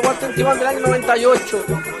sacamos a ReggaeWorld 21 del año 98.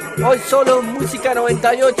 Hoy solo música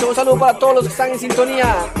 98. Un saludo para todos los que están en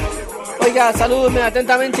sintonía. Oiga, salúdeme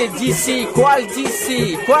atentamente, GC. ¿Cuál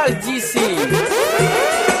GC? ¿Cuál GC?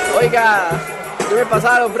 Oiga, yo me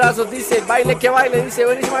pasaba los brazos, dice, baile que baile, dice,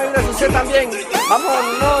 buenísima vibra, usted también.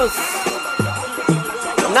 Vámonos.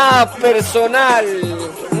 Nada personal,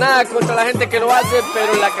 nada contra la gente que lo hace,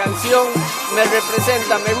 pero la canción me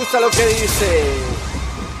representa, me gusta lo que dice.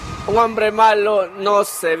 Un hombre malo no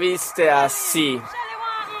se viste así.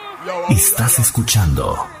 Estás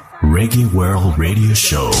escuchando ReggaeWorld Radio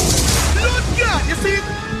Show. You see,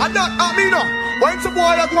 and that me no. When some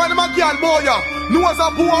boy a go and my girl boy no as a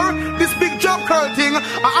poor, this big jump curl thing,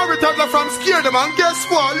 I returned from scare them and guess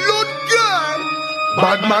what? Look girl,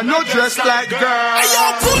 bad man no dress like girl. Hey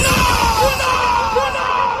yo, pull up.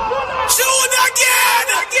 Show it again.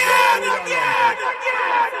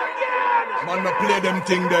 Man no play them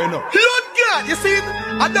thing there no. Look girl, you see,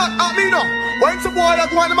 and that me no. When some boy a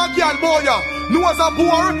go and my girl boy no as a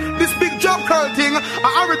poor, this big jump curl thing,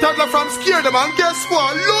 I returned from scare them and guess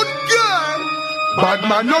what? Look girl, bad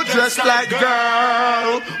man no dress like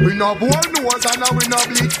girl. We no born nose and we no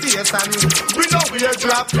bleach face and we no wear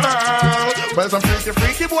drop curl. Well some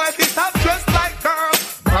freaky boy they stop dressed like girl.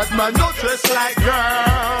 Bad man no dress like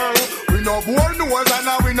girl. We no born nose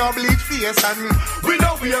and we no bleach face and we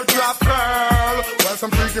no wear drop curl. Well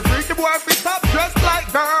some freaky boy they stop dressed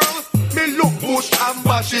like girl. Me look bush and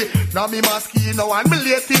bashy. Now me Moschino and me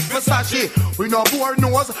latest Versace. We no born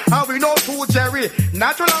nose and we no too Jerry.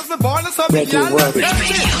 Natural as me born so me can't.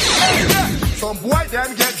 Some boy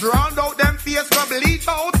them get drowned out, them face go bleach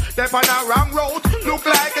out. They on a wrong road, look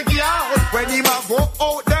like a girl. When him a go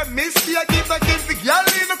out, them mistake keep the kid for girl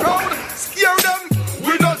in the crowd. Scare them,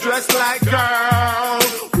 we no dress like girl.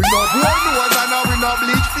 We no born nose and we no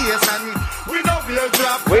bleach face and we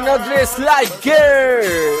no dress like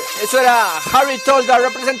girl. Eso era Harry Tolda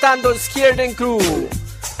representando Skierden Crew.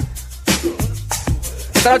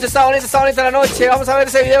 Esta noche está bonita la noche. Vamos a ver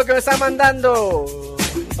ese video que me están mandando.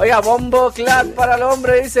 Oiga, bombo clad para el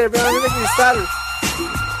hombre, dice el de cristal.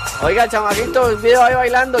 Oiga, chamaquito, el video ahí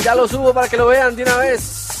bailando, ya lo subo para que lo vean de una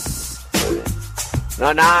vez.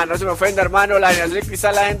 No se me ofenda, hermano. La generación de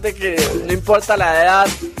cristal, la gente que no importa la edad,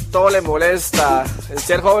 todo le molesta. El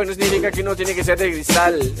ser joven no significa que uno tiene que ser de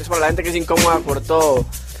cristal. Es para la gente que es incómoda por todo.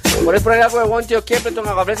 Por ahí algo de Bounty o Kempleton,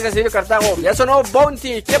 Agafresca, Casillo, Cartago. Ya sonó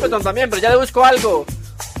Bounty y Kempleton también, pero ya le busco algo.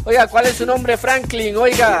 Oiga, ¿cuál es su nombre? Franklin,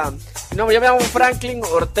 oiga. No, yo me llamo Franklin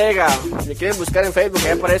Ortega. Me quieren buscar en Facebook,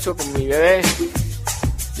 ahí aparezco con mi bebé.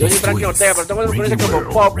 Yo soy Franklin Ortega, pero todo el mundo conoce como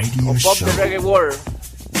Pop o Pop de ReggaeWorld.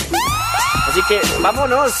 Así que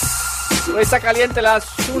vámonos. Hoy está caliente el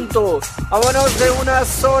asunto. Vámonos de una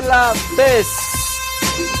sola vez.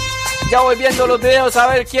 Ya voy viendo los videos a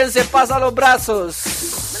ver quién se pasa los brazos.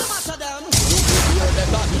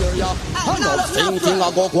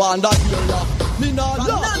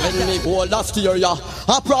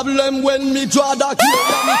 A problem when me draw the gear,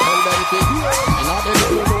 me tell them to hear. And I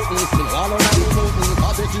don't know nothing, all on the mountain,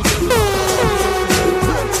 cause it is a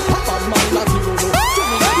bad man like you know, to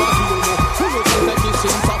me like you know, who you think that this is a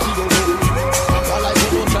you know. While I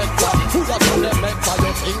go check that, who got on them neck, I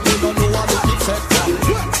don't think we don't know what it is set that.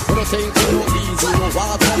 But I think you know easy, no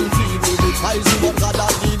walk and feed me, the ties you what God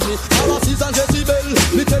has given me. Pharisees and Jezebel,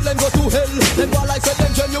 me tell them go to hell, then while I say them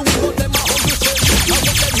genuine, but them are hungry cell. I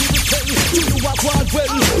want them he will tell, you walk well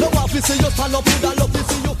well, no want to see you stand up with a love to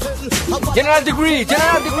see you tell. General Degree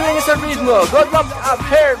en ese ritmo. God Love Up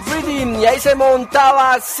Hair Breathing. Y ahí se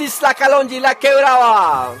montaba Sisla Kalonji y la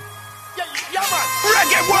quebraba.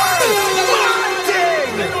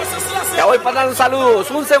 Ya voy para dar los saludos.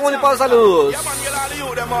 Un segundo y para los saludos.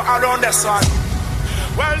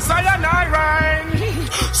 Well, Zion I rain.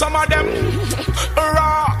 Some of them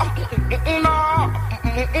raw. No.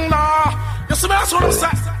 You see me, that's what I'm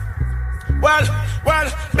saying. Well,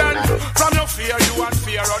 then, from your fear, you and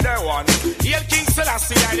fear of the one. Hail King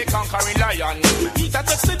Selassie, I the conquering lion. Eat a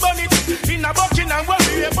taxi bonnet, in a Buckingham, where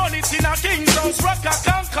we a bonnet in a king's house, rock a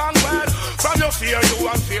can. Well, from your fear, you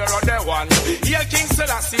and fear of the one. Hail King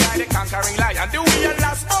Selassie, I the conquering lion. The way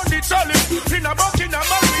last bonnet, solid, in a Buckingham,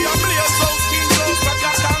 where we a blaze house, king's house, rock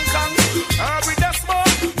a can. With the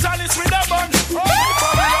smoke, chalice with the bun. Oh,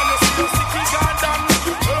 Babylon, you see your city gone down.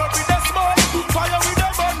 With the smoke, fire with the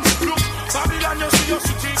bun. Look, Babylon, you see your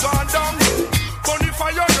city gone down. Bunny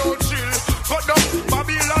fire, don't chill. Cut down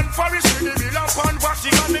Babylon forest with the mill up and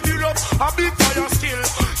Vatican, the build up a big fire still.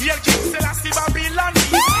 Here King Selassie Babylon is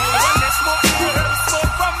still. When they smoke from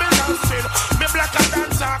Babylon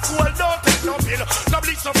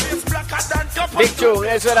Big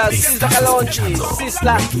Tune, eso era Sisla Calonji.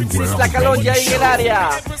 Sisla Calonji ahí en el área.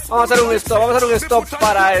 Vamos a hacer un stop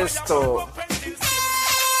para esto.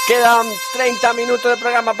 Quedan 30 minutos de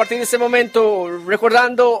programa a partir de ese momento.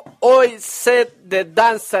 Recordando hoy set de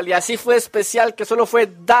Dancehall. Y así fue especial, que solo fue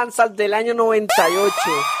Dancehall del año 98.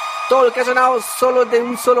 Todo lo que ha sonado solo de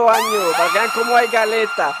un solo año. Para que vean cómo hay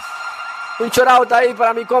galeta. Un shoutout ahí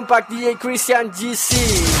para mi compa DJ Christian GC,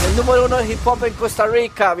 el número 1 de hip hop en Costa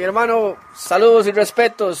Rica. Mi hermano, saludos y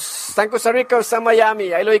respetos. ¿Está en Costa Rica o está en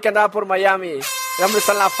Miami? Ahí lo vi que andaba por Miami. El hombre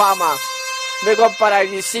está en la fama. Luego para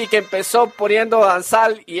GC, que empezó poniendo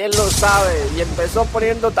dancehall y él lo sabe. Y empezó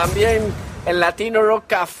poniendo también el Latino Rock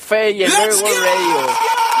Café y el ReggaeWorld Radio.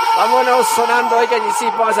 Vámonos sonando hoy que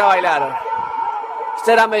GC, póngase a bailar.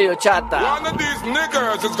 Usted era medio chata. One of these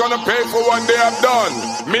niggers is gonna pay for what they have done.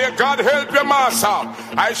 May God help your master.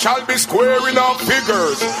 I shall be squaring up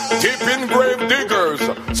figures, tipping grave diggers,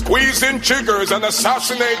 squeezing chiggers and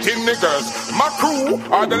assassinating niggers. My crew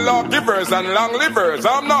are the lawgivers and long livers.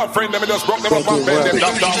 I'm not friend them, just broke them up and bend them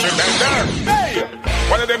down, remember. Hey!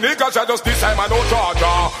 One of them niggas are just this time I know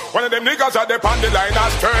Georgia. One of them niggas are the on the line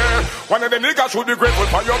as stir. One of them niggas should be grateful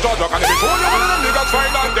for your Georgia. Can it be true? One of them niggas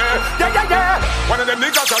find out there. Yeah, yeah, yeah. One of them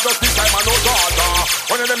niggas are just this time I know Georgia.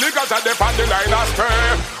 One of them niggas are the on the line as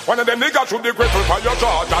stir. One of them niggas should be grateful for your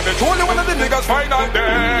Georgia. The truly one of them niggas find out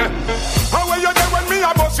there. How are you there when me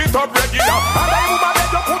I bust it up regular? And I woman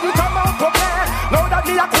that you couldn't come out to play. Now that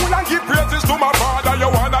me I cool and give praises to my father.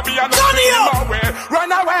 You wanna be another in my way.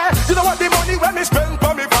 Run away. You know what the money when me spend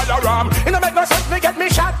for me firearm. It no make no sense me get me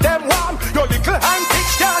shot them warm. Your little hand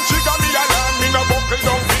picks can't trigger me alarm. Me no buckle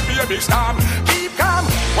down with me a big storm. Keep calm.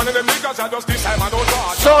 One of them niggas are just this time I know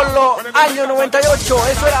God. Solo año 98,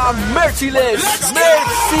 eso era Merciless.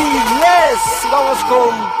 Merciless. Vamos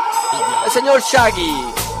con el señor Shaggy.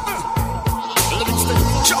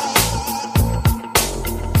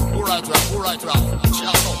 Alright,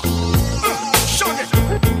 Shaggy.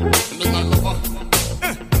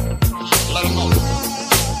 Let him know.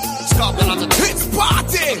 It's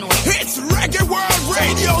party! It's ReggaeWorld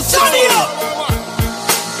RadioShow!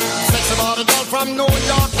 Sexy body girl from New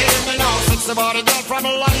York, hear me now. Sexy body girl from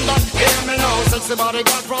London, hear me now. Sexy body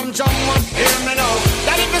girl from Jamaica, hear me now.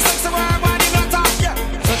 That if you sexy body girl talk, yeah.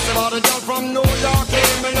 Sexy body girl from New York,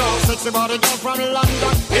 hear me now. Sexy body girl from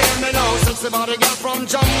London, hear me now. Sexy body girl from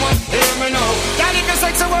Jamaica, hear me now. That if you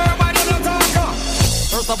sexy body girl talk.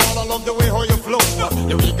 First of all, I love the way how you flow.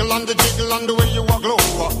 The wiggle and the jiggle and the way you are glow.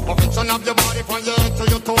 Perfection of your body from your head to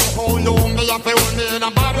your toe. Oh no, me a feel me in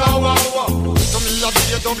a bad wow. To me a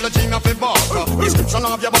be a double G of a bar. Description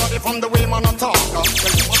of your body from the way man a talk. Tell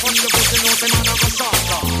you what from your pussy, no say man a go shock.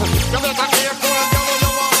 You better careful, girl, when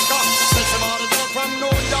you walk. Sexy body girl from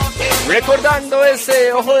New York. Recordando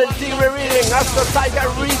ese ojo del tigre reading, hasta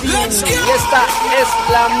Tiger reading. Y esta es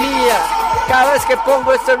la mía. Cada vez que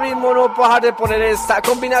pongo este ritmo no puedo dejar de poner esta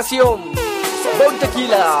combinación. Bon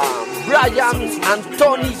Tequila, Brian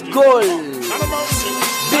Anthony Gold,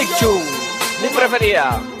 Big Tune, mi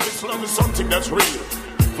preferida.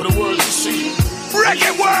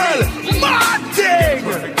 ReggaeWorld, Martin!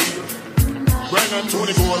 Brian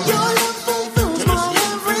Anthony Gold.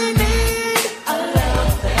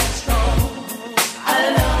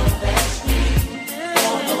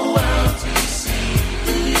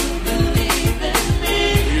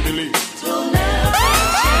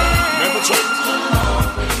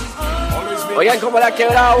 Oigan cómo la ha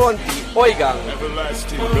quebrado Bonti. Oigan.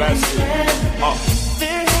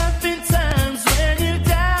 There have been times when you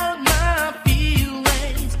doubt my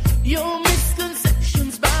feelings. Your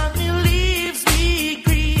misconceptions about me leaves me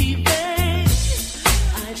grieving.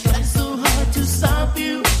 I try so hard to stop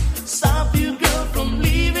you, girl, from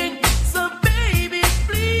leaving. So baby,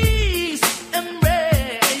 please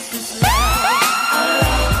embrace this love. A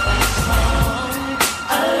love that's wrong,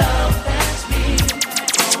 a love that's real.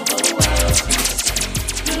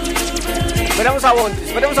 All the world sees.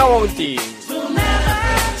 Do you believe? Esperemos a Bonti.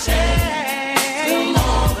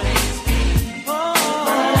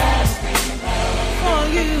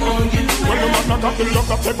 Not have the love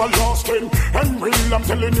that's everlasting and real. I'm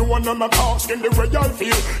telling you, one of my asking the way I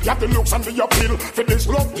feel. You have the looks and the appeal for this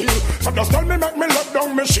love deal. So just tell me, make me let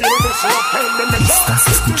down my shield. This love tell me, me Estás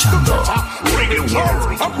escuchando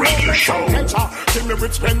ReggaeWorld RadioShow. Give me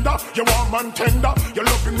with splendor, you warm and tender. You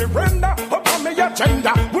love me render, upon me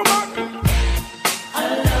agenda, woman.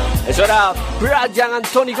 Eso era Brian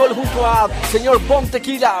Anthony Gold junto a señor Bon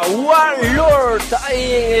Tequila, Warlord,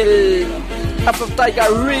 ahí en el After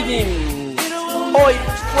Tiger Reading. Hoy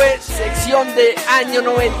fue sección de año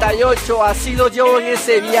 98, así lo llevo en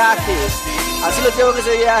ese viaje.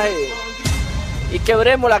 Y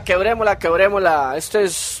quebrémosla. Esto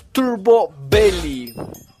es Turbo Belly.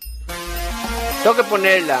 Tengo que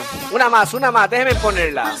ponerla. Una más, déjeme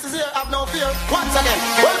ponerla.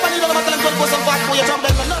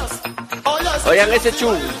 Oigan ese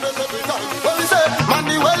chu.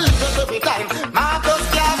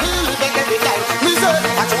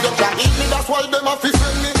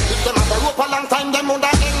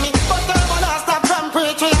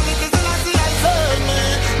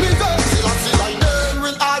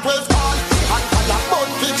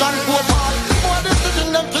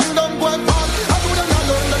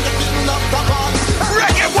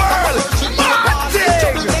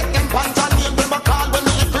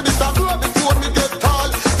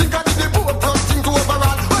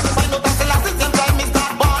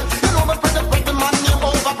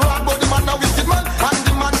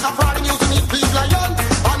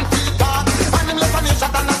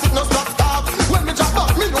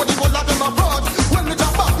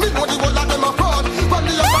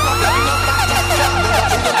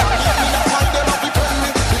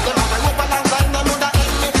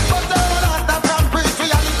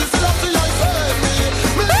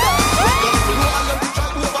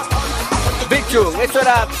 Esto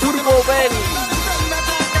era Turbo Belly.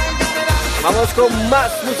 Vamos con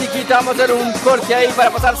más musiquita. Vamos a hacer un corte ahí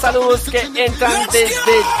para pasar saludos que entran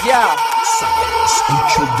desde ya.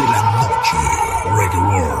 Escucho de la noche.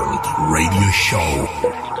 ReggaeWorld Radio Show.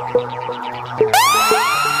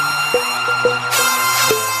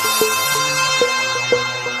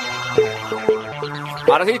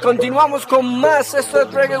 Ahora sí, continuamos con más. Esto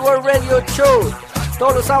es ReggaeWorld Radio Show.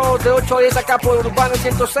 Todos los sábados de 8 a 10 acá por Urbano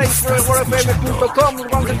 106, ReggaeWorldFM.com,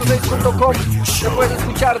 Urbano106.com. Se pueden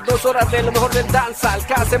escuchar 2 horas de lo mejor del dancehall.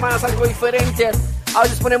 Cada semana es algo diferente. A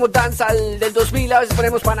veces ponemos dancehall del 2000, a veces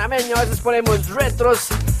ponemos panameño, a veces ponemos retros.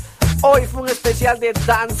 Hoy fue un especial de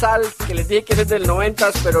dancehall que les dije que es del 90,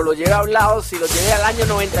 pero lo llevé hablados y lo llevé al año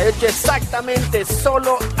 98 exactamente,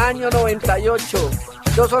 solo año 98.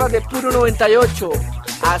 2 horas de puro 98.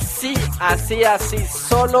 Así,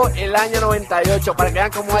 solo el año 98, para que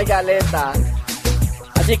vean cómo hay galeta.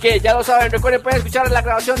 Así que ya lo saben, recuerden, pueden escuchar la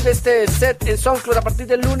grabación de este set en SoundCloud a partir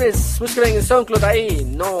del lunes. Búsquenme en SoundCloud ahí,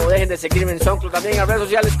 no dejen de seguirme en SoundCloud, también en redes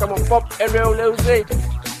sociales como Pop RWC,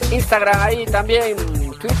 Instagram ahí también,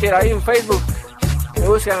 Twitter ahí, en Facebook. Me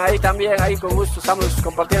buscan ahí también, ahí con gusto, estamos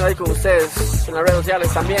compartiendo ahí con ustedes en las redes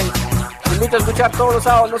sociales también. Les invito a escuchar todos los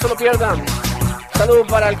sábados, no se lo pierdan. Saludos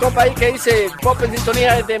para el compa ahí que dice Pop en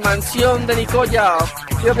sintonía desde Mansión de Nicoya.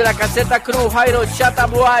 Yo de la caseta Cruz, Jairo,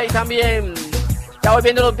 Chatabuay también. Ya voy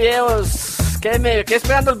viendo los videos. Quedé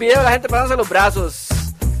esperando el video de la gente pasándose los brazos.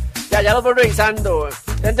 Ya los voy revisando.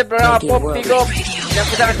 Gente, el programa Pop Big Up. Ya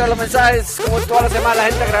empiezan a entrar los mensajes. Como toda la semana la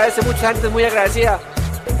gente agradece, mucha gente es muy agradecida.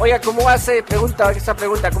 Oiga, ¿cómo hace? Esta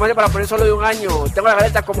pregunta. ¿Cómo hace para poner solo de un año? Tengo la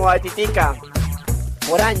galeta como de titica.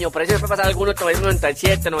 Por año, por eso me puede pasar alguno que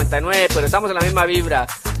 97, 99, pero estamos en la misma vibra.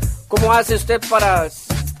 ¿Cómo hace usted para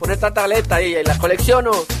poner tanta galeta ahí? La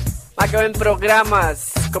colecciono, más que ven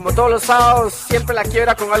programas, como todos los sábados, siempre la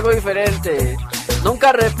quiebra con algo diferente.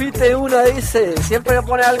 Nunca repite una, dice, siempre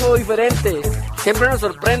pone algo diferente. Siempre nos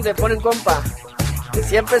sorprende, pone un compa.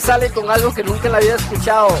 Siempre sale con algo que nunca en la vida he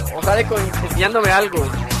escuchado, o sale enseñándome algo.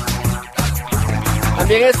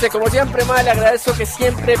 También como siempre, le agradezco que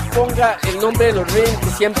siempre ponga el nombre de los rings, que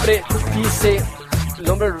siempre dice el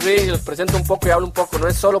nombre de los rings, los presenta un poco y habla un poco. No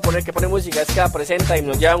es solo poner música, es que la presenta y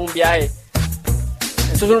nos lleva un viaje.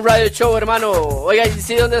 Esto es un radio show, hermano. Oiga, y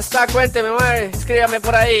si dónde está, cuénteme, escríbame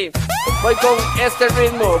por ahí. Voy con este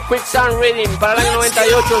ritmo, Quick Sound Reading, para el año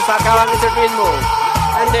 98, sacaban ese ritmo.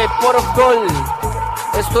 And the Pot of Gold.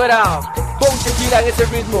 Esto era Pon Tequila en ese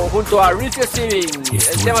ritmo, junto a Richard Steven.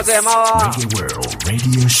 El tema se llamaba ReggaeWorld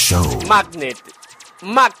Radio Show. Magnet.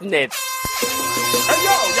 Hey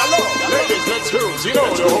yo, y'all ladies, let's go. You know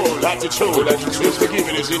the whole attitude that you choose to give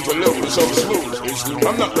me this interlude so smooth.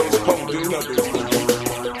 I'm not those pumping nothing.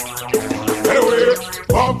 Anyway,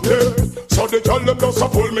 magnet. So the girl them just a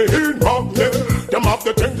pull me in, magnet. Them have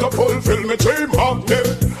the thing to fulfill me dream,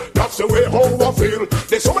 magnet. That's the way how I feel.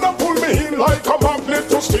 They some of them pull me in like a magnet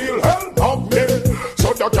to steal. Hell, magnet.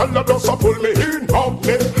 So the girl them just a pull me in,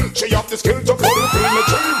 magnet. She have the skill to fulfill me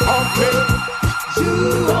dream, magnet.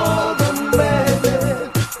 You are the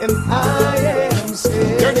man, and I am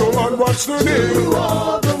scared. Yeah, no man wants to live. You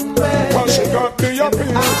are the man, cause she got the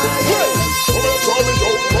appeal.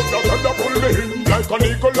 Pull me in like an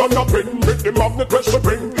eagle on a pin with the magnet where she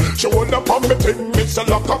bring. She hold up on me thing, it's a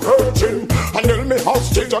lock of virgin, and held me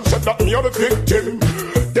hostage and said that me are the victim.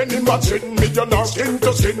 Then imagine me and her skin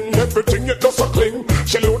to skin, everything it does a cling.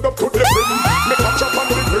 She load up to the brim, me catch up on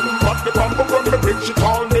the brim, but the bamboo run me bring. She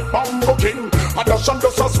call me Bamboo King, and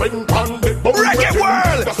swing on the boat.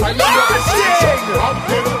 ReggaeWorld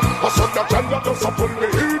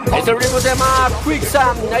Este ritmo se llama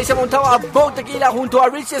Quicksand. Ahí se montaba Bo Tequila junto a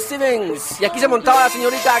Richie Stevens. Y aquí se montaba la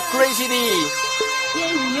señorita Crazy D.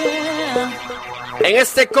 En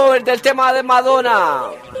este cover del tema de Madonna.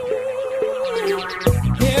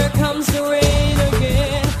 Here comes the rain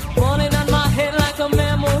again, falling on my head like a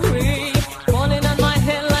memory, falling on my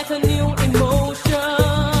head like a new emotion.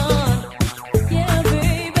 Yeah,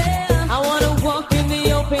 baby, I wanna walk in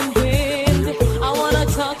the open wind, I wanna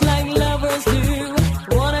talk like lovers do,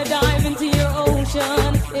 wanna dive into your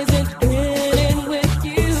ocean, isn't winning with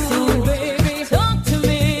you. So baby, talk to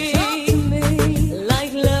me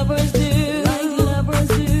like lovers do,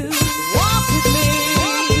 walk with me.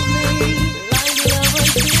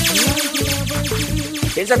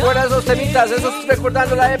 ¿Quién se acuerda de esos temitas? Esos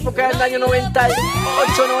recordando la época del año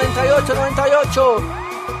 98, 98, 98.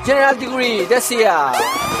 General Degree decía...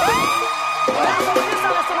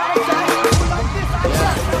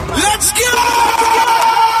 ¡Let's go!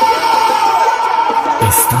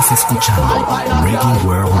 Estás escuchando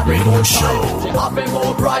ReggaeWorld Radio Show. She have it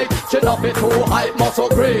more bright, she love it too hype, more so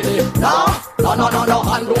greedy. No, and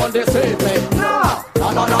don't deceive me. No.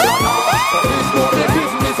 This no the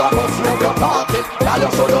business, I must know your pocket. Girl, you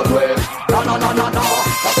shouldn't do it. No.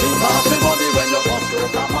 Cause you have the money when you come to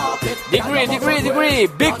the market. Degree,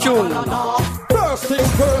 big tune. First thing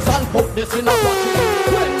first, and put this in a bucket.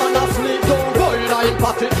 When man asleep, don't go in a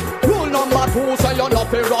pocket. Rule number 2, say you're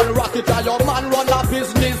not a run rocket. And your man run a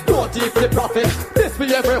business, don't take the profit. This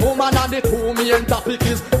be every woman and the 2 main topic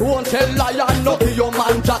is don't tell lie and no give your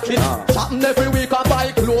man jacket. Shopping every week I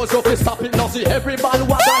buy clothes, you fi stop it. Now see every band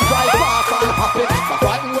wagon drive fast and happy.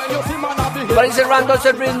 Right when you see man a be Para ir cerrando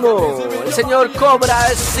ese ritmo, el señor Cobra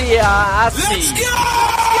decía así.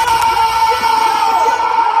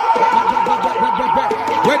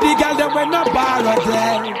 Where the girl them when no bar a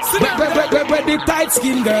day. Where the tight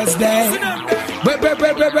skin girls day. Where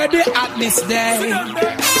the hotness day.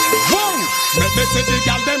 Whoa! Make me see the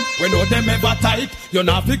girl them when no them ever tight. You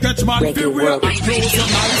not fi catch man fi wear and close your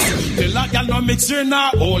nice. Tell a girl no mix you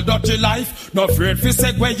now old dirty life. No afraid fi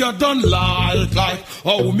say where you done like.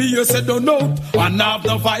 Oh me you say don't know and have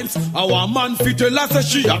the vibes. Our man fi tell her say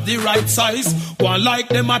she have the right size. One like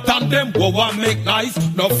them at and them go and make nice.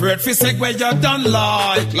 No afraid fi say where you done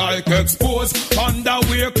like expose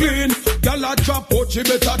underwear clean. Girl a drop out she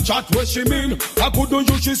better chat what she mean. I couldn't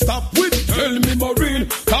you she stop with tell me Maureen.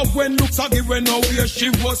 Cause when looks are given now where she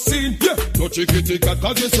was seen. Yeah, no chicky cat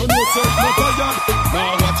cause you so no self no tired.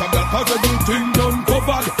 Now watch a girl cause everything done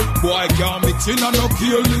covered. Boy can't mix in and no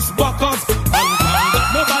kill this backers. And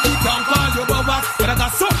that nobody can call you bobas. But I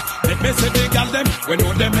got so let me say the girl them when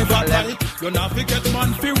no them ever tight. You not forget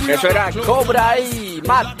man fi wear. Eso era Cobra ahí,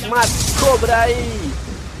 Matt Cobra ahí.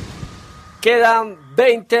 Quedan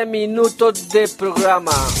 20 minutos de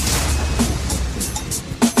programa.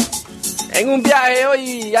 En un viaje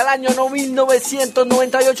hoy al año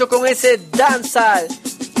 1998 con ese dancehall.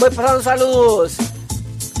 Voy pasando saludos.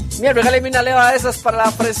 Mira, regáleme una leva de esas para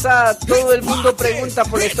la fresada. Todo el mundo pregunta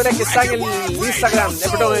por la historia que está en el Instagram,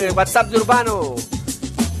 perdón, en el WhatsApp de Urbano.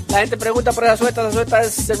 La gente pregunta por esa sueta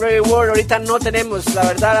es de ReggaeWorld. Ahorita no tenemos, la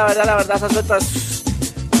verdad, esas suetas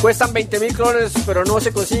cuestan 20,000 colones, pero no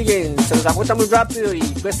se consiguen, se nos agotan muy rápido y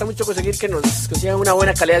cuesta mucho conseguir que nos consigan una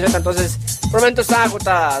buena calidad de sueta. Entonces, por el momento están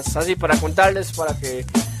agotadas, así para contarles, para que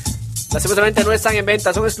lastimosamente no están en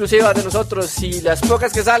venta, son exclusivas de nosotros y las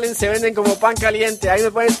pocas que salen se venden como pan caliente. Ahí me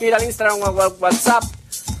pueden escribir al Instagram o al WhatsApp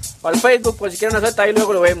o al Facebook, por si quieren una sueta, ahí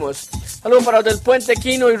luego lo vemos. Saludos para los del Puente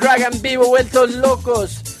Quino y Raga en vivo, vueltos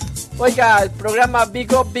locos. Oiga, el programa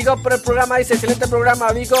Big Up por el programa, dice, excelente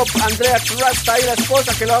programa, Big Up, Andrea Rasta y la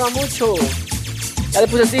esposa que lo ama mucho. Ya le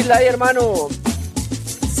puse Cecilia ahí, hermano.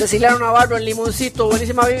 Cecilia Navarro en Limoncito,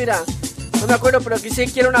 buenísima vibra. No me acuerdo, pero aquí sí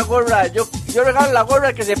quiero una gorra. Yo regalo la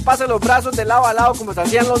gorra que se pase los brazos de lado a lado como se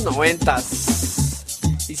hacían en los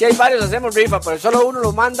 90s. Y si hay varios hacemos rifa, pero solo uno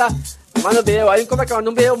lo manda, me manda el video. Hay un compa que mandó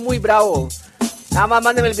un video muy bravo. Nada más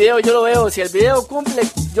mándeme el video, yo lo veo. Si el video cumple,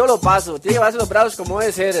 yo lo paso. Tiene que pasarse los brazos como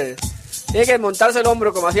debe ser. Tiene que montarse el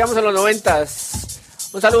hombro como hacíamos en los 90s.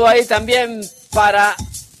 Un saludo ahí también para...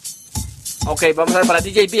 Ok, vamos a ver para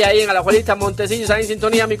DJB ahí en Alajuelita, Montecillos, ahí en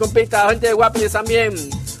sintonía, mi compita. Gente de Guapiles también.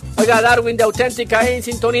 Oiga, Darwin de Auténtica ahí en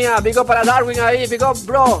sintonía. Big up para Darwin ahí, big up,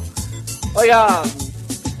 bro. Oiga,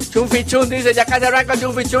 Chunfichun dice, ya casi arranca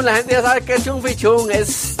Chunfichun. La gente ya sabe que es Chunfichun.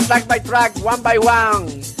 Es track by track, one by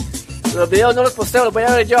one. Los videos no los posteo, los voy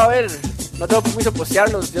a ver yo, a ver. No tengo permiso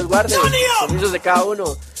postearlos, Dios guarde. Permisos de cada uno.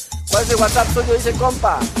 ¿Cuál es el WhatsApp suyo? Dice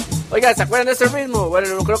compa. Oiga, ¿se acuerdan de este ritmo? Bueno,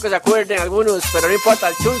 no creo que se acuerden algunos, pero no importa,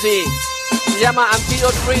 el Chunsi. Se llama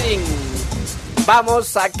Antidote Reading. Vamos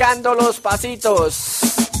sacando los pasitos.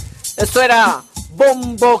 Esto era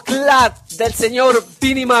Bomboclat del señor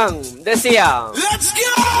Piniman. Decía: Let's go!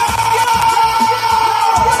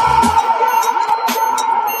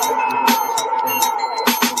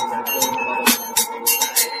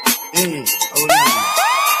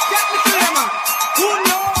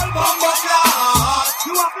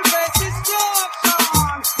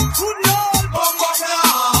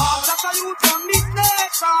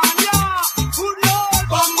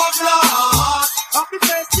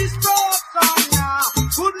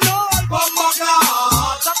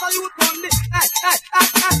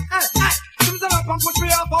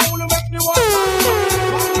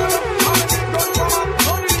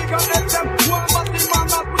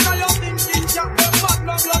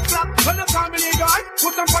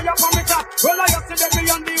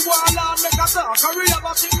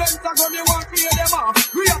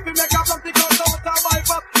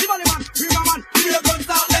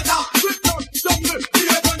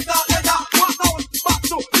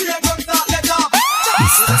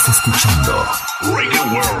 Estás escuchando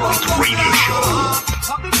ReggaeWorld Radio Show.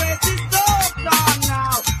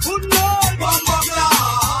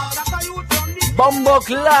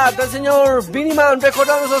 Bomboclat del señor Biniman,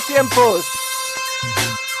 recordando esos tiempos.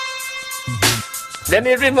 De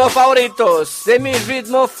mis ritmos favoritos,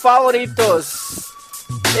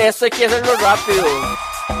 Esto hay que hacerlo rápido.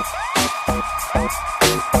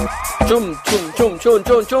 Chum, chum, chum, chum,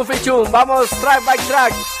 chum, chum, chum. Vamos track by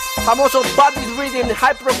track. Famoso Body's Reading,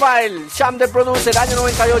 High Profile, Sham the Producer, año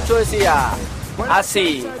 98 decía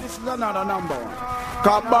así.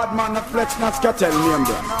 Cause bad man a flex not scattel name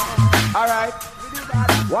them. Alright.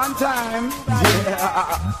 One time.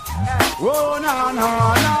 Yeah. Whoa, no.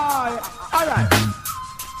 Alright.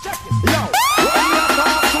 Check it. Yo. When you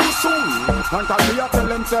talk too soon, and cause me a tell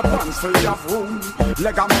them say pants full of room.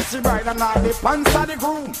 Leg a messy bride and all the pants of the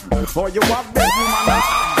groom. Or you have bedroom and a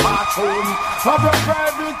bathroom. Have your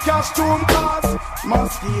private costume cause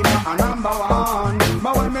Moschino a number one.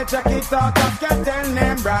 But when me check it out, I can tell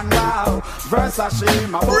name brand now. Versace,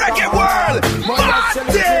 my ReggaeWorld,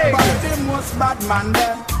 the most bad man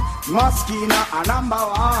there. Moschino a number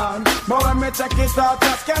one. But when me check it out,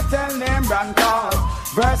 just can't tell name brand cause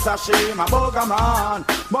Versace, my boga man.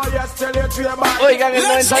 But yes, tell you to your body. Oigan, el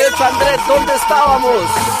 98 Andrés, ¿dónde estábamos?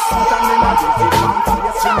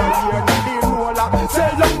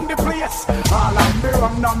 Sell down the place. All of me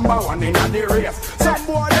run number one in the race. Some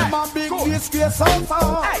boy them a big face so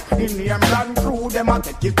far. In the Emran crew them a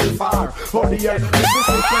take it too far. For the year, this is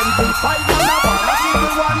 25 and a bar.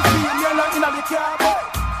 Even one female in the car.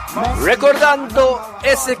 Recordando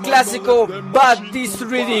ese clásico Body's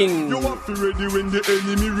Reading. You have to ready when the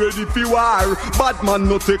enemy ready for war. Bad man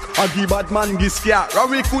no take a give bad man give scare.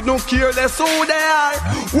 And we could no care less who they are.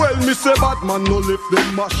 Well, me say bad man no left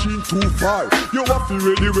them machine too far. You have to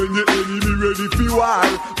ready when the enemy ready for war.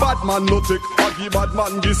 Bad man no take a give bad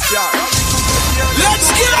man give scare.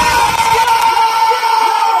 Let's go!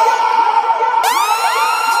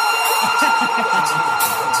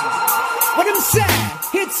 What them say?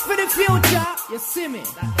 Hits for the future, you see me.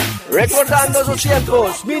 Recordando esos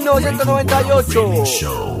tiempos, 1998.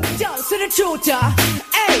 Just to the truth,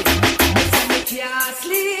 hey. Me can't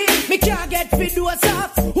sleep, me can't get fit doors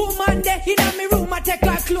off. Woman there in me room, I take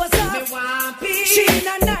her clothes off. Me want peace. She in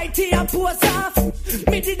a nightie and pose off.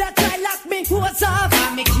 Me did a try lock me hose off.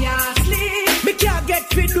 And me can't sleep, me can't get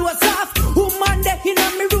fit doors off. Woman there in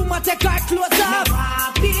me room, I take her clothes off. Me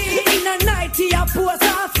want peace. In a nightie and pose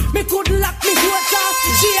off. Me could lock me hose off.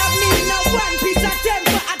 She have me in a one piece of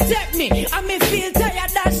temper, attack me. And me feel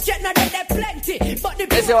tired, that shit, now that they plenty. But the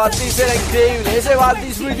ese Body's era increíble, ese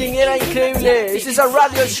Body's Reading era increíble. This is a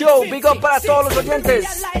radio show, big up para todos los oyentes.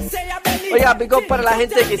 Oiga, big up para la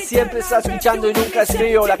gente que siempre está escuchando y nunca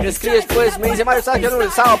escribe, o la que escribe después me dice: Mario, estaba quedando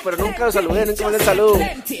el sábado, pero nunca los saludé, nunca me les saludo.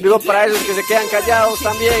 Big up para esos que se quedan callados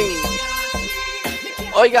también.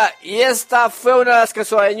 Oiga, y esta fue una de las que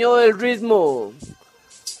sueñó del ritmo.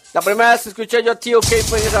 La primera vez que escuché yo a T.O.K.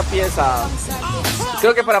 fue en esa pieza.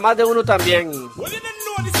 Creo que para más de uno también.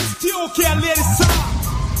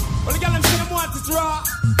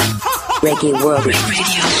 ReggaeWorld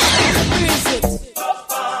Radio.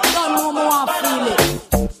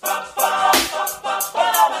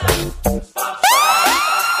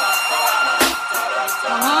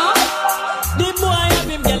 The boy have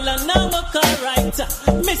him girl and now look alright.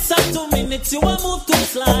 Miss her 2 minutes, you a move too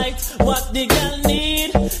slight. What the girl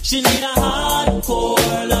need? She need a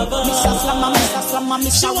hardcore lover.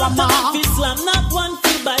 She want a fi slam, not one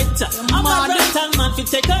fi bite. I'm a rental man fi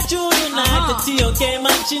take her through the night. The TOK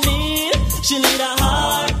man she need a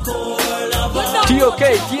hardcore lover. TOK.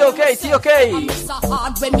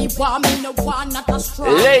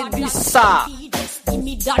 Lady Sa. Give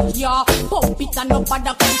me that, yeah. Pump it and no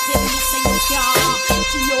bother come tell me say you can't.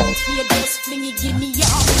 TOK just fling it, give me ya.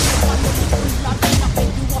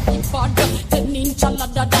 Ten inch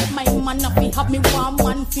ladder that my man up have me 1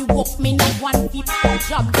 man fi walk me not 1 feet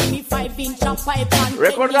job give me 5 inch pipe and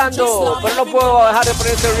recordando, pero no puedo dejar de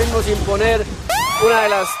poner este ritmo sin poner una de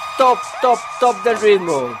las top del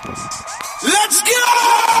ritmo. Let's go!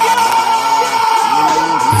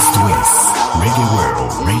 Esto es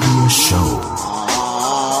ReggaeWorld Radio Show.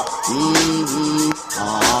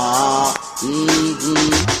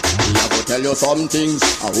 I go tell you some things,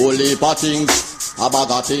 a whole heap of things. A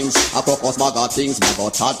bag of things, a crocus bag of things. Me go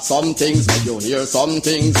chat some things, make you hear some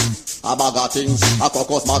things. A bag of things, a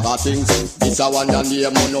crocus bag of things. This a one your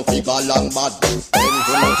name, no figure long bad. When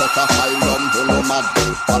you no touch a asylum, you no mad.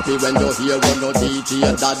 Happy when you hear you no DJ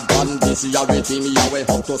that band. This is your rhythm, you way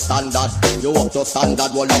up to standard. You up to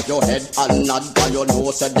standard, roll up your head and nod. Cause you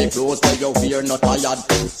know said they close, but you fear not tired.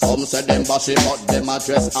 Some say them bashy, but them a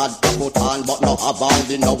dress hard. Put on, but no have on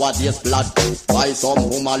the nowadays blood. Why some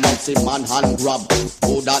woman loves him man hand grab.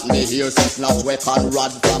 Who that me hear says not we can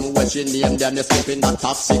rod from where she name them they slip in that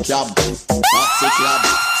taxi cab. Taxi cab,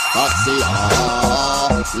 taxi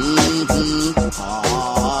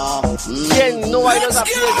 ¿Quién no bailó esa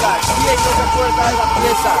pieza? ¿Quién no se acuerda de esa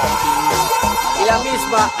pieza? Y la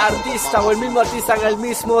misma artista o el mismo artista en el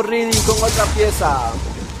mismo reading con otra pieza.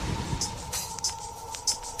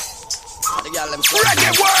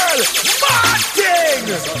 ReggaeWorld, Martin!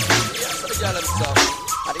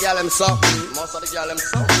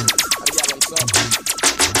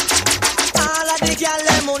 All of the gyal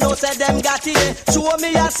them who know say them got it. Show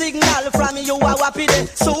me a signal from you a wappy day.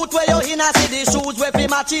 Suit where you in a see the shoes where fi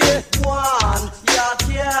match it. One, yeah,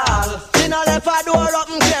 gyal. She no left her door up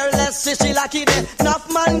and careless, see she lucky day. Enough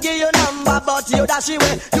man give you number but you dash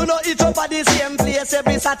away. You know each up at the same place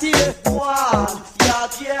every Saturday. One, yeah,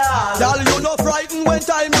 gyal. Gyal you no frightened when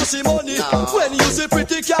time you see money. No. When you see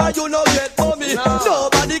pretty car you no get money. No.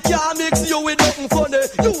 Nobody can mix you with nothing funny.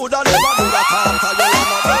 You woulda never do that after you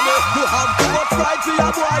want money. You have too much pride for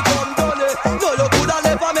your boy come done it. No, you coulda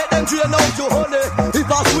never make them drain out your honey. If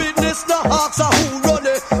a sweetness no ask a who run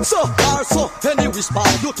it. So or so, any whisper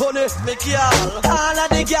you turn it. Me girl, all of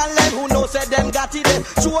the girl them who know say them got it.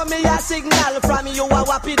 Show me a signal from you a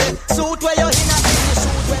wappy day. Suit where you in a shoes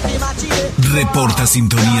where they match it. Reporta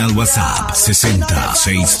sintonía al WhatsApp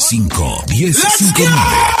 6065 1059.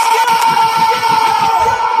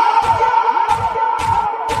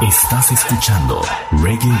 Estás escuchando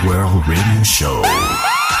ReggaeWorld Radio Show.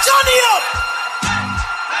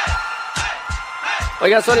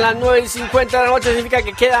 Oiga, son las 9:50 de la noche, significa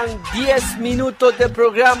que quedan 10 minutos de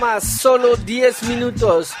programa, solo 10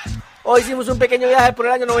 minutos. Hoy hicimos un pequeño viaje por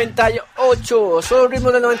el año 98, solo los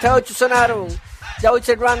ritmos del 98 sonaron. Ya voy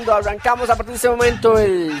cerrando, arrancamos a partir de este momento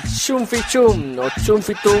el Chumfi Chum o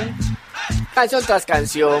Chumfi Tum. Canción tras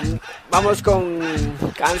canción, vamos con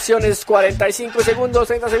canciones 45 segundos,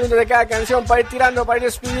 30 segundos de cada canción para ir tirando, para ir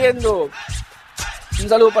despidiendo. Un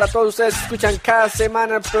saludo para todos ustedes que escuchan cada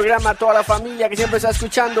semana el programa, toda la familia que siempre está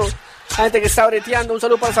escuchando, la gente que está breteando. Un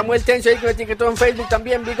saludo para Samuel Tencio ahí que me etiquetó en Facebook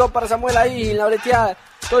también, big up para Samuel ahí en la breteada,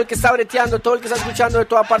 todo el que está breteando, todo el que está escuchando de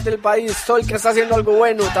toda parte del país, todo el que está haciendo algo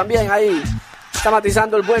bueno también ahí, está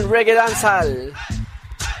matizando el buen reggae dancehall.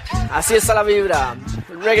 Así está la vibra,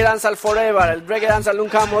 el reggae dancehall forever, el reggae dancehall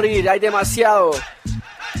nunca va a morir, hay demasiado.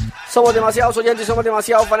 Somos demasiados oyentes, somos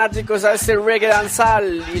demasiados fanáticos a este reggae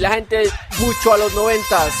dancehall y la gente mucho a los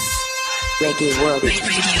 90s. ReggaeWorld.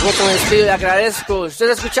 Yo me despido y agradezco. Si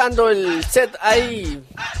usted está escuchando el set ahí,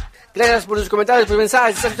 gracias por sus comentarios, por sus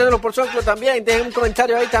mensajes. Si está escuchándolo por SoundCloud también, dejen un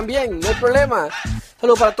comentario ahí también, no hay problema.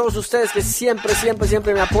 Saludos para todos ustedes que siempre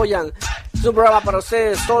me apoyan. Es un programa para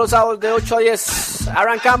ustedes todos los sábados de 8 a 10.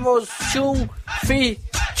 Arrancamos Chum Fi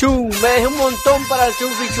Chum. Me dejé un montón para el Chum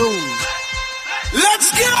Fi Chum.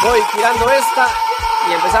 Let's go. Voy tirando esta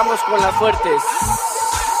y empezamos con las fuertes.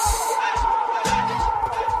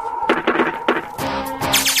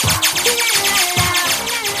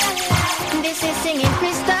 This is singing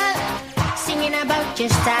Crystal, singing about your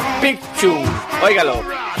style. Big Chum, óigalo.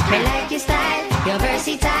 Me like your style, you're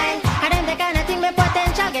versatile. And then the kind of thing my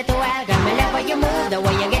potential get wild. And me love how you move, the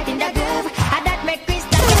way you get in the groove. And that make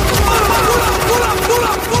Crystal. Pull up.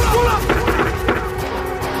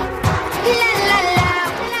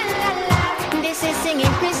 This is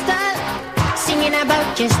singing Crystal, singing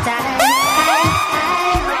about your style.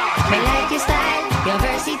 Me like your style, you're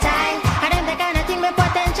versatile. And then the kind of thing my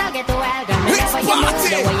potential get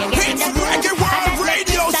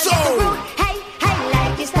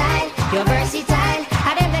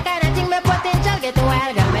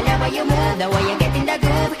the way you get in the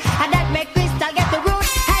groove. And that make Crystal get the root.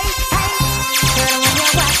 Hey, hey. Girl, when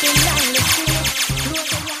you're walking down the street,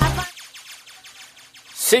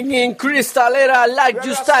 Singing Crystal era Like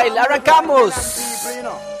You Style. Arrancamos.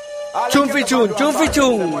 Chumfi chum, chumfi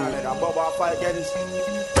chum.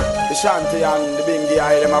 The shanty and the bingy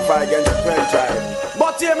eye, them a fight against the 12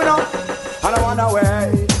 But hear me now, and I 1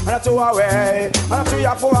 away, and I 2 away, and I 3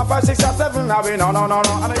 or 4 or 5, 6 or 7 away, no, and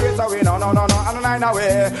I 8 away, no, and I 9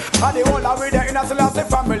 away, and the whole away there in a Selassie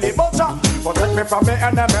family, but protect me from the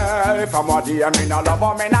enemy, from what the enemy no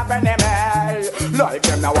love me not enemy, like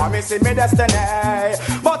them now want me see me destiny,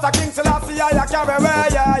 but a King Selassie I carry away,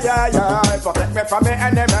 yeah, protect me from the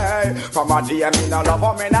enemy, from what the enemy no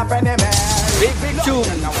love me not enemy. Big chum,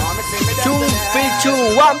 chum, big chum,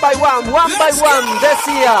 one by one,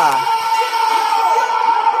 decía.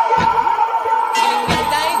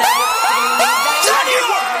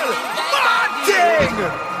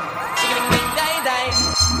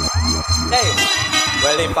 Hey,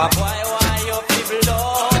 well if a boy want you people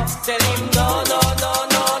low, tell him no.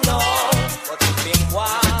 But if him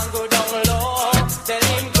want go down low, tell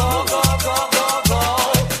him go.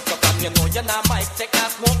 So come you know you're not mic, take a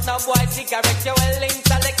smoke, now boy cigarette, you well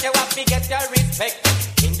intellect, you have to get your respect.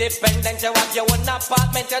 Independent, you have your own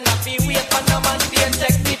apartment, you not be wait for no man to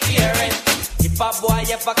check the parent. If a boy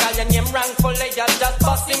ever call your name wrongfully, you just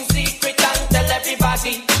bust him secret and tell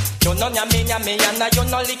everybody. You know me and you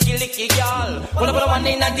know licky girl. Wanna put one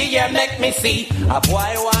in the ear, make me see. A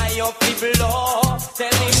boy why you people low,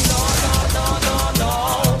 tell him no.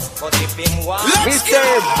 But if him want,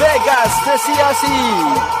 Mr. Vegas decía así.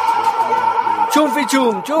 Chumfi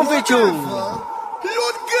chum.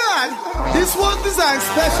 Lord God, this was designed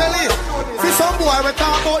specially. See some boy we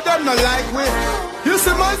talk about them not like we. You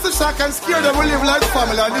see monster shock and scare them we live like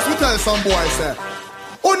family. And this we tell some boy say,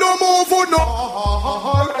 oh no, move on no.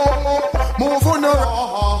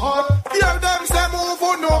 Hear them say move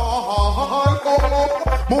on no.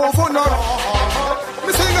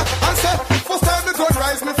 Me sing and say, first time me good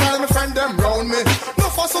rise, me find me friend them round me. No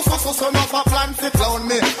fuss, so no for plan to clown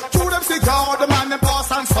me. Through them cigar, the man them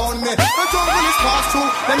pass and sound me. The jungle is passed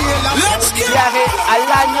through, then he let's get viaje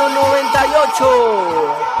al año 98.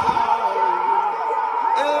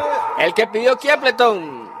 El que pidió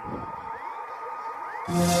Kiepleton.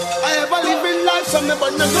 I ever live in life, some never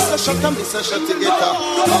know this a shot and this a shot to get up.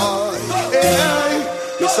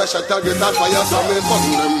 This a shot to get up for you, some me bun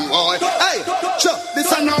them boy. Hey, sure, this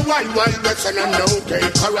a no wild west and a no cake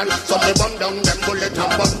corral. Some me bun down them bullet and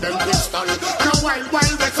bun them pistol. No wild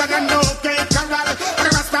west and a no cake corral. The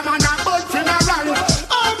rest of man a bun funeral.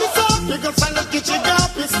 Oh, this a big up and lucky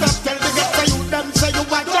chigapi. Stop tell the get to you, them say you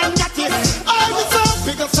are done got it. Oh, this a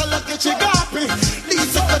big up and lucky chigapi.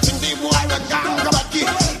 These are touching the boy a gang go back it.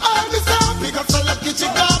 Oh, this a big up and lucky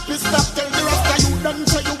chigapi. Stop tell the rest of you, them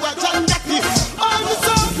say you are done got it. Oh, this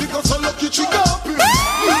a big up and lucky chigapi.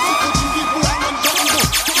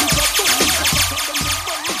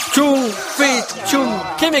 Chum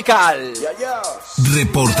Chemical.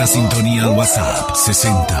 Reporta sintonía al WhatsApp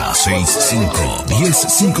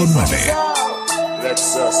 6065-1059.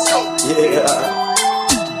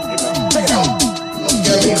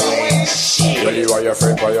 Well, you are your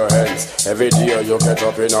friend by your hands. Every day you get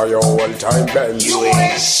up in all your whole time bends.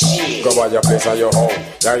 Go by your place and your home.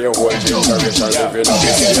 Now you hold your generation living on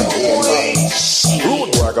this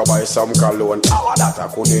rude boy go buy some cologne. How that I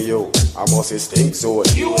couldn't you? I must stink so.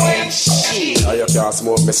 You ain't shit. Now you can't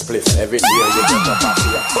smoke me spliff. Every day you get up at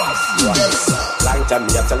your bus. Long time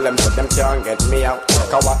me I tell them so them can't get me out.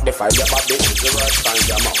 Cause what the fire body is the worst time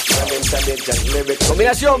your mouth. Intelligent lyric.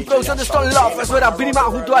 Combinación, producción de Stone Love. Eso era Prima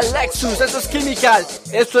junto a Lexus. Eso es Chemical.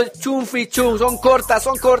 Esto es Chumfi Chum. Son cortas.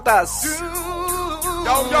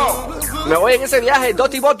 Me voy en ese viaje.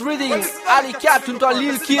 Dotty Bot Reading. Ali Cat junto a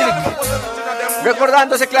Lil Kirk.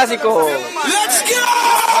 Recordando ese clásico. Let's go!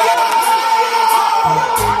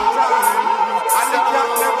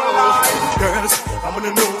 Girls, I'm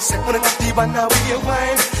gonna know, say when I got the one now we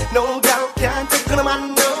wine. No doubt, can't take on a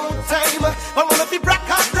man no time. I wanna be rock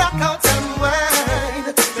out and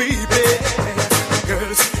wine, baby.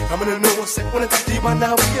 Girls, I'm gonna know, say when I got the one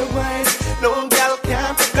now we wine. No doubt,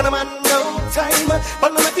 can't take on a man no time. I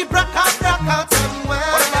wanna be rock out and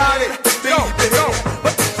wine, baby.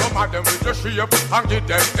 Some of them with the shape and give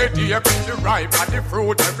them a dip. The ripe and the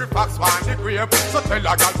fruit, every fox want the grape. So tell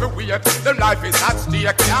a girl to wait, them life is at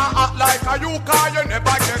stake. Can't act like a you car, you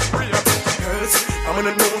never get raped. Girls, I'm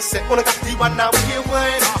gonna know, say when I got the one now we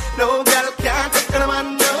wine. No girl can't take on a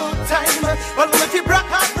man no time. I wanna be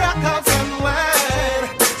rock out and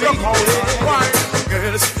wine, baby.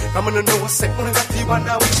 Girls, I'm gonna know, say when I got the one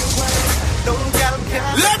now we wine. No girl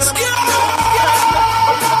can't. Let's go!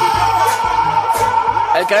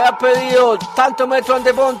 que había pedido tanto Metro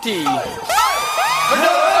ante Ponti.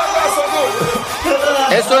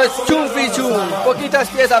 Esto es Chumfi Chum, poquitas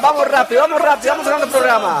piezas, vamos rápido, vamos cerrando el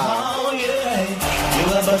programa.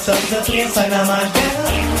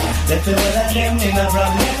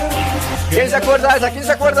 ¿Quién se acuerda de esa? ¿Quién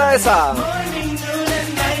se acuerda de esa?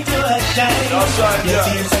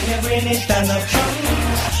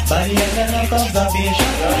 Body and enough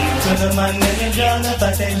observation. To the man when you draw enough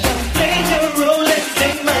attention. Major Rolex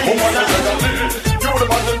in my hand. Woman, I got a lead. You the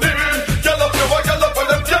man that need. Girl up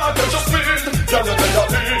and them can't catch your speed. Girl, you take a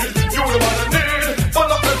lead. You the man that need.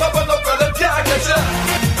 Burn up and them can't catch ya.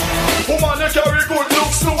 Woman, you carry good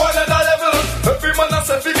looks to another level. Every man has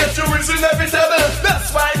said to get you is inevitable.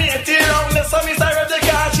 That's why me and tear on the sun is I read the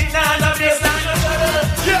car. She nah no face, nah no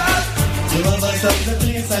trouble. Yeah. You have us up the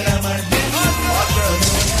place and I'm at this.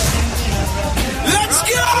 Let's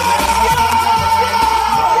go!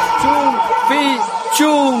 Chumfi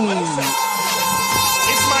Chum.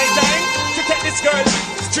 It's my time to take this girl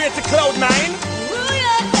straight to cloud 9.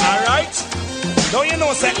 Alright? Don't you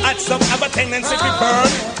know, say, hot stuff have a tendency to burn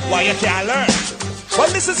while you can't learn. Well,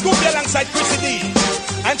 this is Scooby alongside Chrissy D.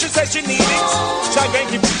 And she said she need it, so I'm going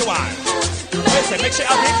to give it to her. Listen, make sure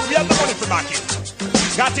we have the money for back it.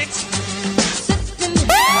 Got it?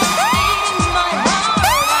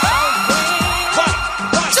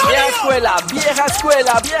 Vieja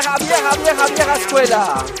escuela.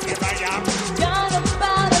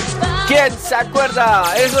 ¿Quién se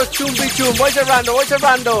acuerda? Eso es Chumbi Chum. Voy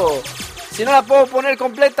cerrando. Si no la puedo poner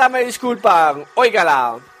completa, me disculpan.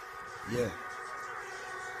 Óigala. Yeah.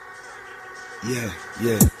 I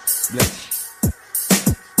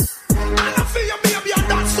feel you, baby, and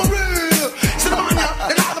that's so real. Sit down here,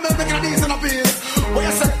 and I'm gonna make a decent appeal. What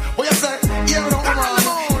you say? Hear me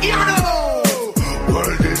now.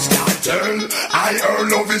 Well, this cartel, I heard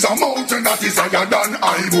love is a mountain that is higher than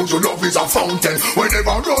I. But your love is a fountain.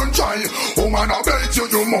 Whenever run dry, woman, I bet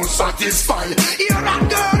you must satisfy. Hear that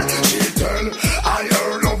girl? She tell, I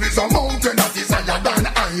heard love is a mountain that is higher than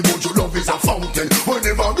I. But your love is a fountain.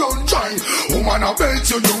 Whenever run dry, woman, I bet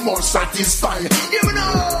you must satisfy. Hear me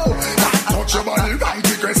now. Touch your body right,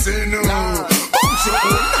 regressing. Bounce your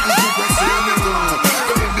whole night, regressing.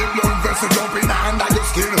 Feel the blood vessel jumping under your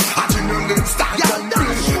skin. Adrenaline start jumping.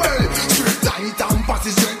 Straight tight and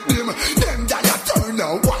passage them. Them that turn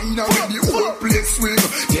now, wine around the whole place swing.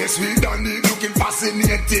 Yes, we done it, looking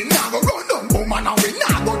fascinating. Now go run down, woman, and we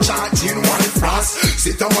now go charging one flash.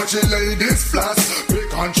 Sit and watch the ladies flash.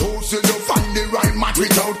 Pick and choose till you find the right match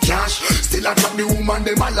without cash. Still attract the woman,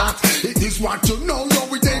 them a lot. It is what you know,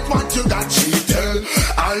 yo, it ain't what you got. She tell,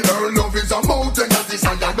 I heard love is a mountain that is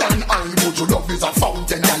higher than I. But your love is a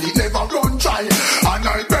fountain, and it never run dry. And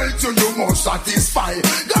I bet you must satisfy.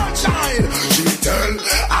 That child, she tell,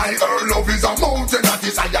 I heard love is a mountain that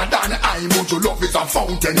is higher than I. But your love is a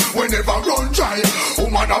fountain, whenever run dry.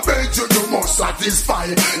 Woman, I bet you must satisfy.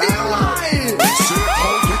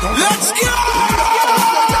 Let's go!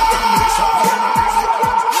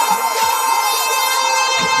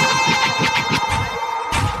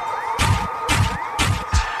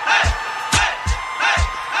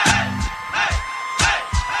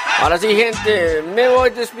 Ahora sí, gente, me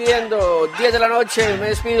voy despidiendo. 10 de la noche, me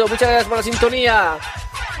despido. Muchas gracias por la sintonía.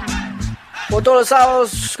 Como todos los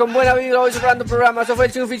sábados, con buena vibra, voy cerrando el programa. Eso fue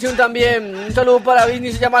el Chumfi Chum también. Un saludo para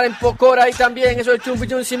Vinny, se llama en Pocora ahí también. Eso es Chumfi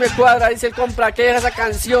Chum, si me cuadra. Dice el compra que deja esa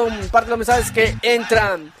canción. Parte de los mensajes que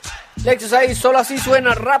entran. Lexus ahí, solo así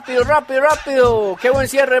suena. Rápido. Qué buen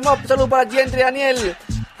cierre, Mop. Un saludo para Gentry, Daniel.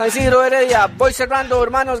 San Isidro Heredia. Voy cerrando,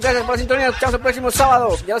 hermanos. Gracias por la sintonía. Nos escuchamos el próximo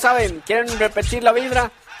sábado. Ya lo saben, ¿quieren repetir la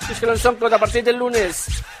vibra? Búsquenlo en SoundCloud a partir del lunes.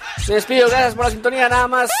 Me despido, gracias por la sintonía, nada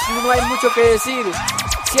más, no hay mucho que decir.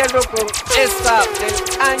 Cierro con esta del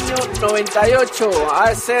año 98,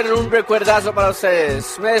 a ser un recuerdazo para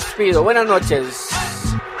ustedes. Me despido, buenas noches.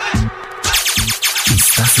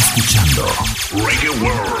 Estás escuchando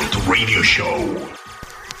ReggaeWorld Radio Show.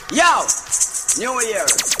 Yo, New Year,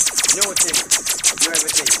 new thing, new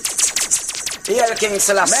everything. Here King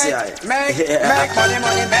Selassie. Make money.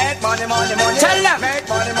 Tell them,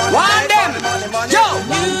 want them. Yo,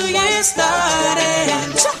 New Year started,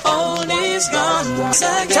 old is gone.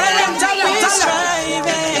 Tell them.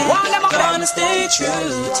 Gonna stay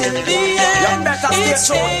true till the end.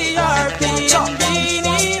 It's ARP and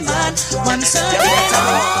Beanie Man. Once again,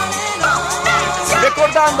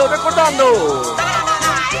 Recordando.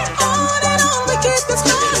 we keep this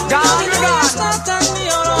going.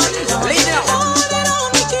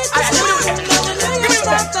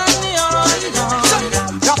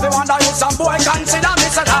 Some boy consider me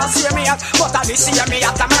so don't see me but I see me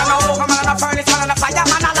at a man over man a furnace man a fire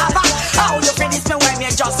man a lava. How you finish me when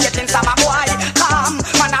you just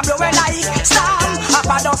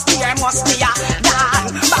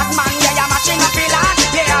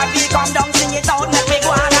bring it down, let me go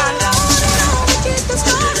on and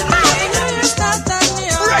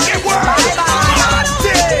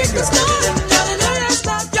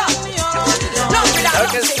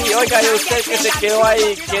Claro que sí, oiga, y usted que se quedó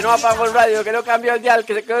ahí, que no apagó el radio, que no cambió el dial,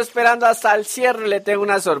 que se quedó esperando hasta el cierre, le tengo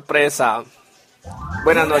una sorpresa.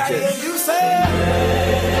 Buenas noches.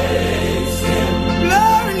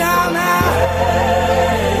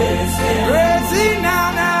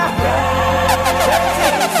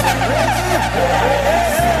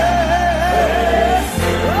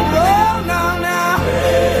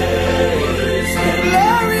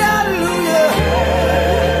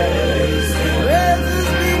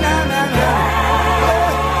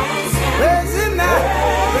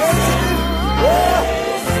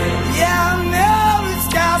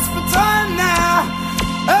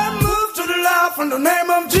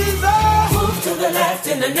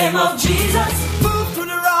 In the name of Jesus, move to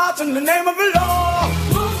the right in the name of the Lord.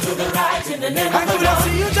 Move to the right in the name of the Lord. I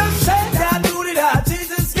see you just shake that booty that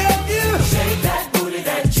Jesus gave you. Shake that booty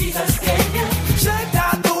that Jesus gave you. Shake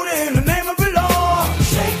that booty in the name of the Lord.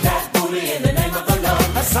 Shake that booty in the name of the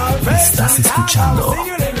Lord. That's all right. Estás escuchando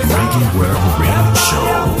ReggaeWorld Radio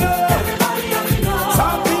Show.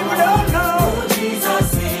 Some people don't know who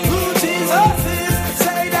Jesus is. Who Jesus is.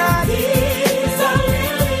 Say that he's the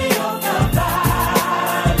lily of the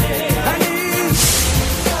valley. And he's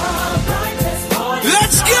the brightest morning.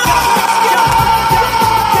 Let's go!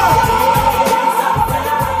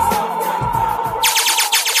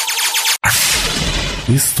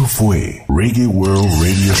 Esto fue ReggaeWorld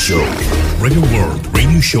Radio Show. ReggaeWorld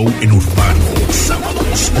Radio Show en Urbano,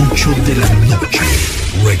 sábados 8 de la noche.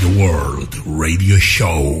 ReggaeWorld Radio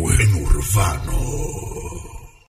Show en Urbano.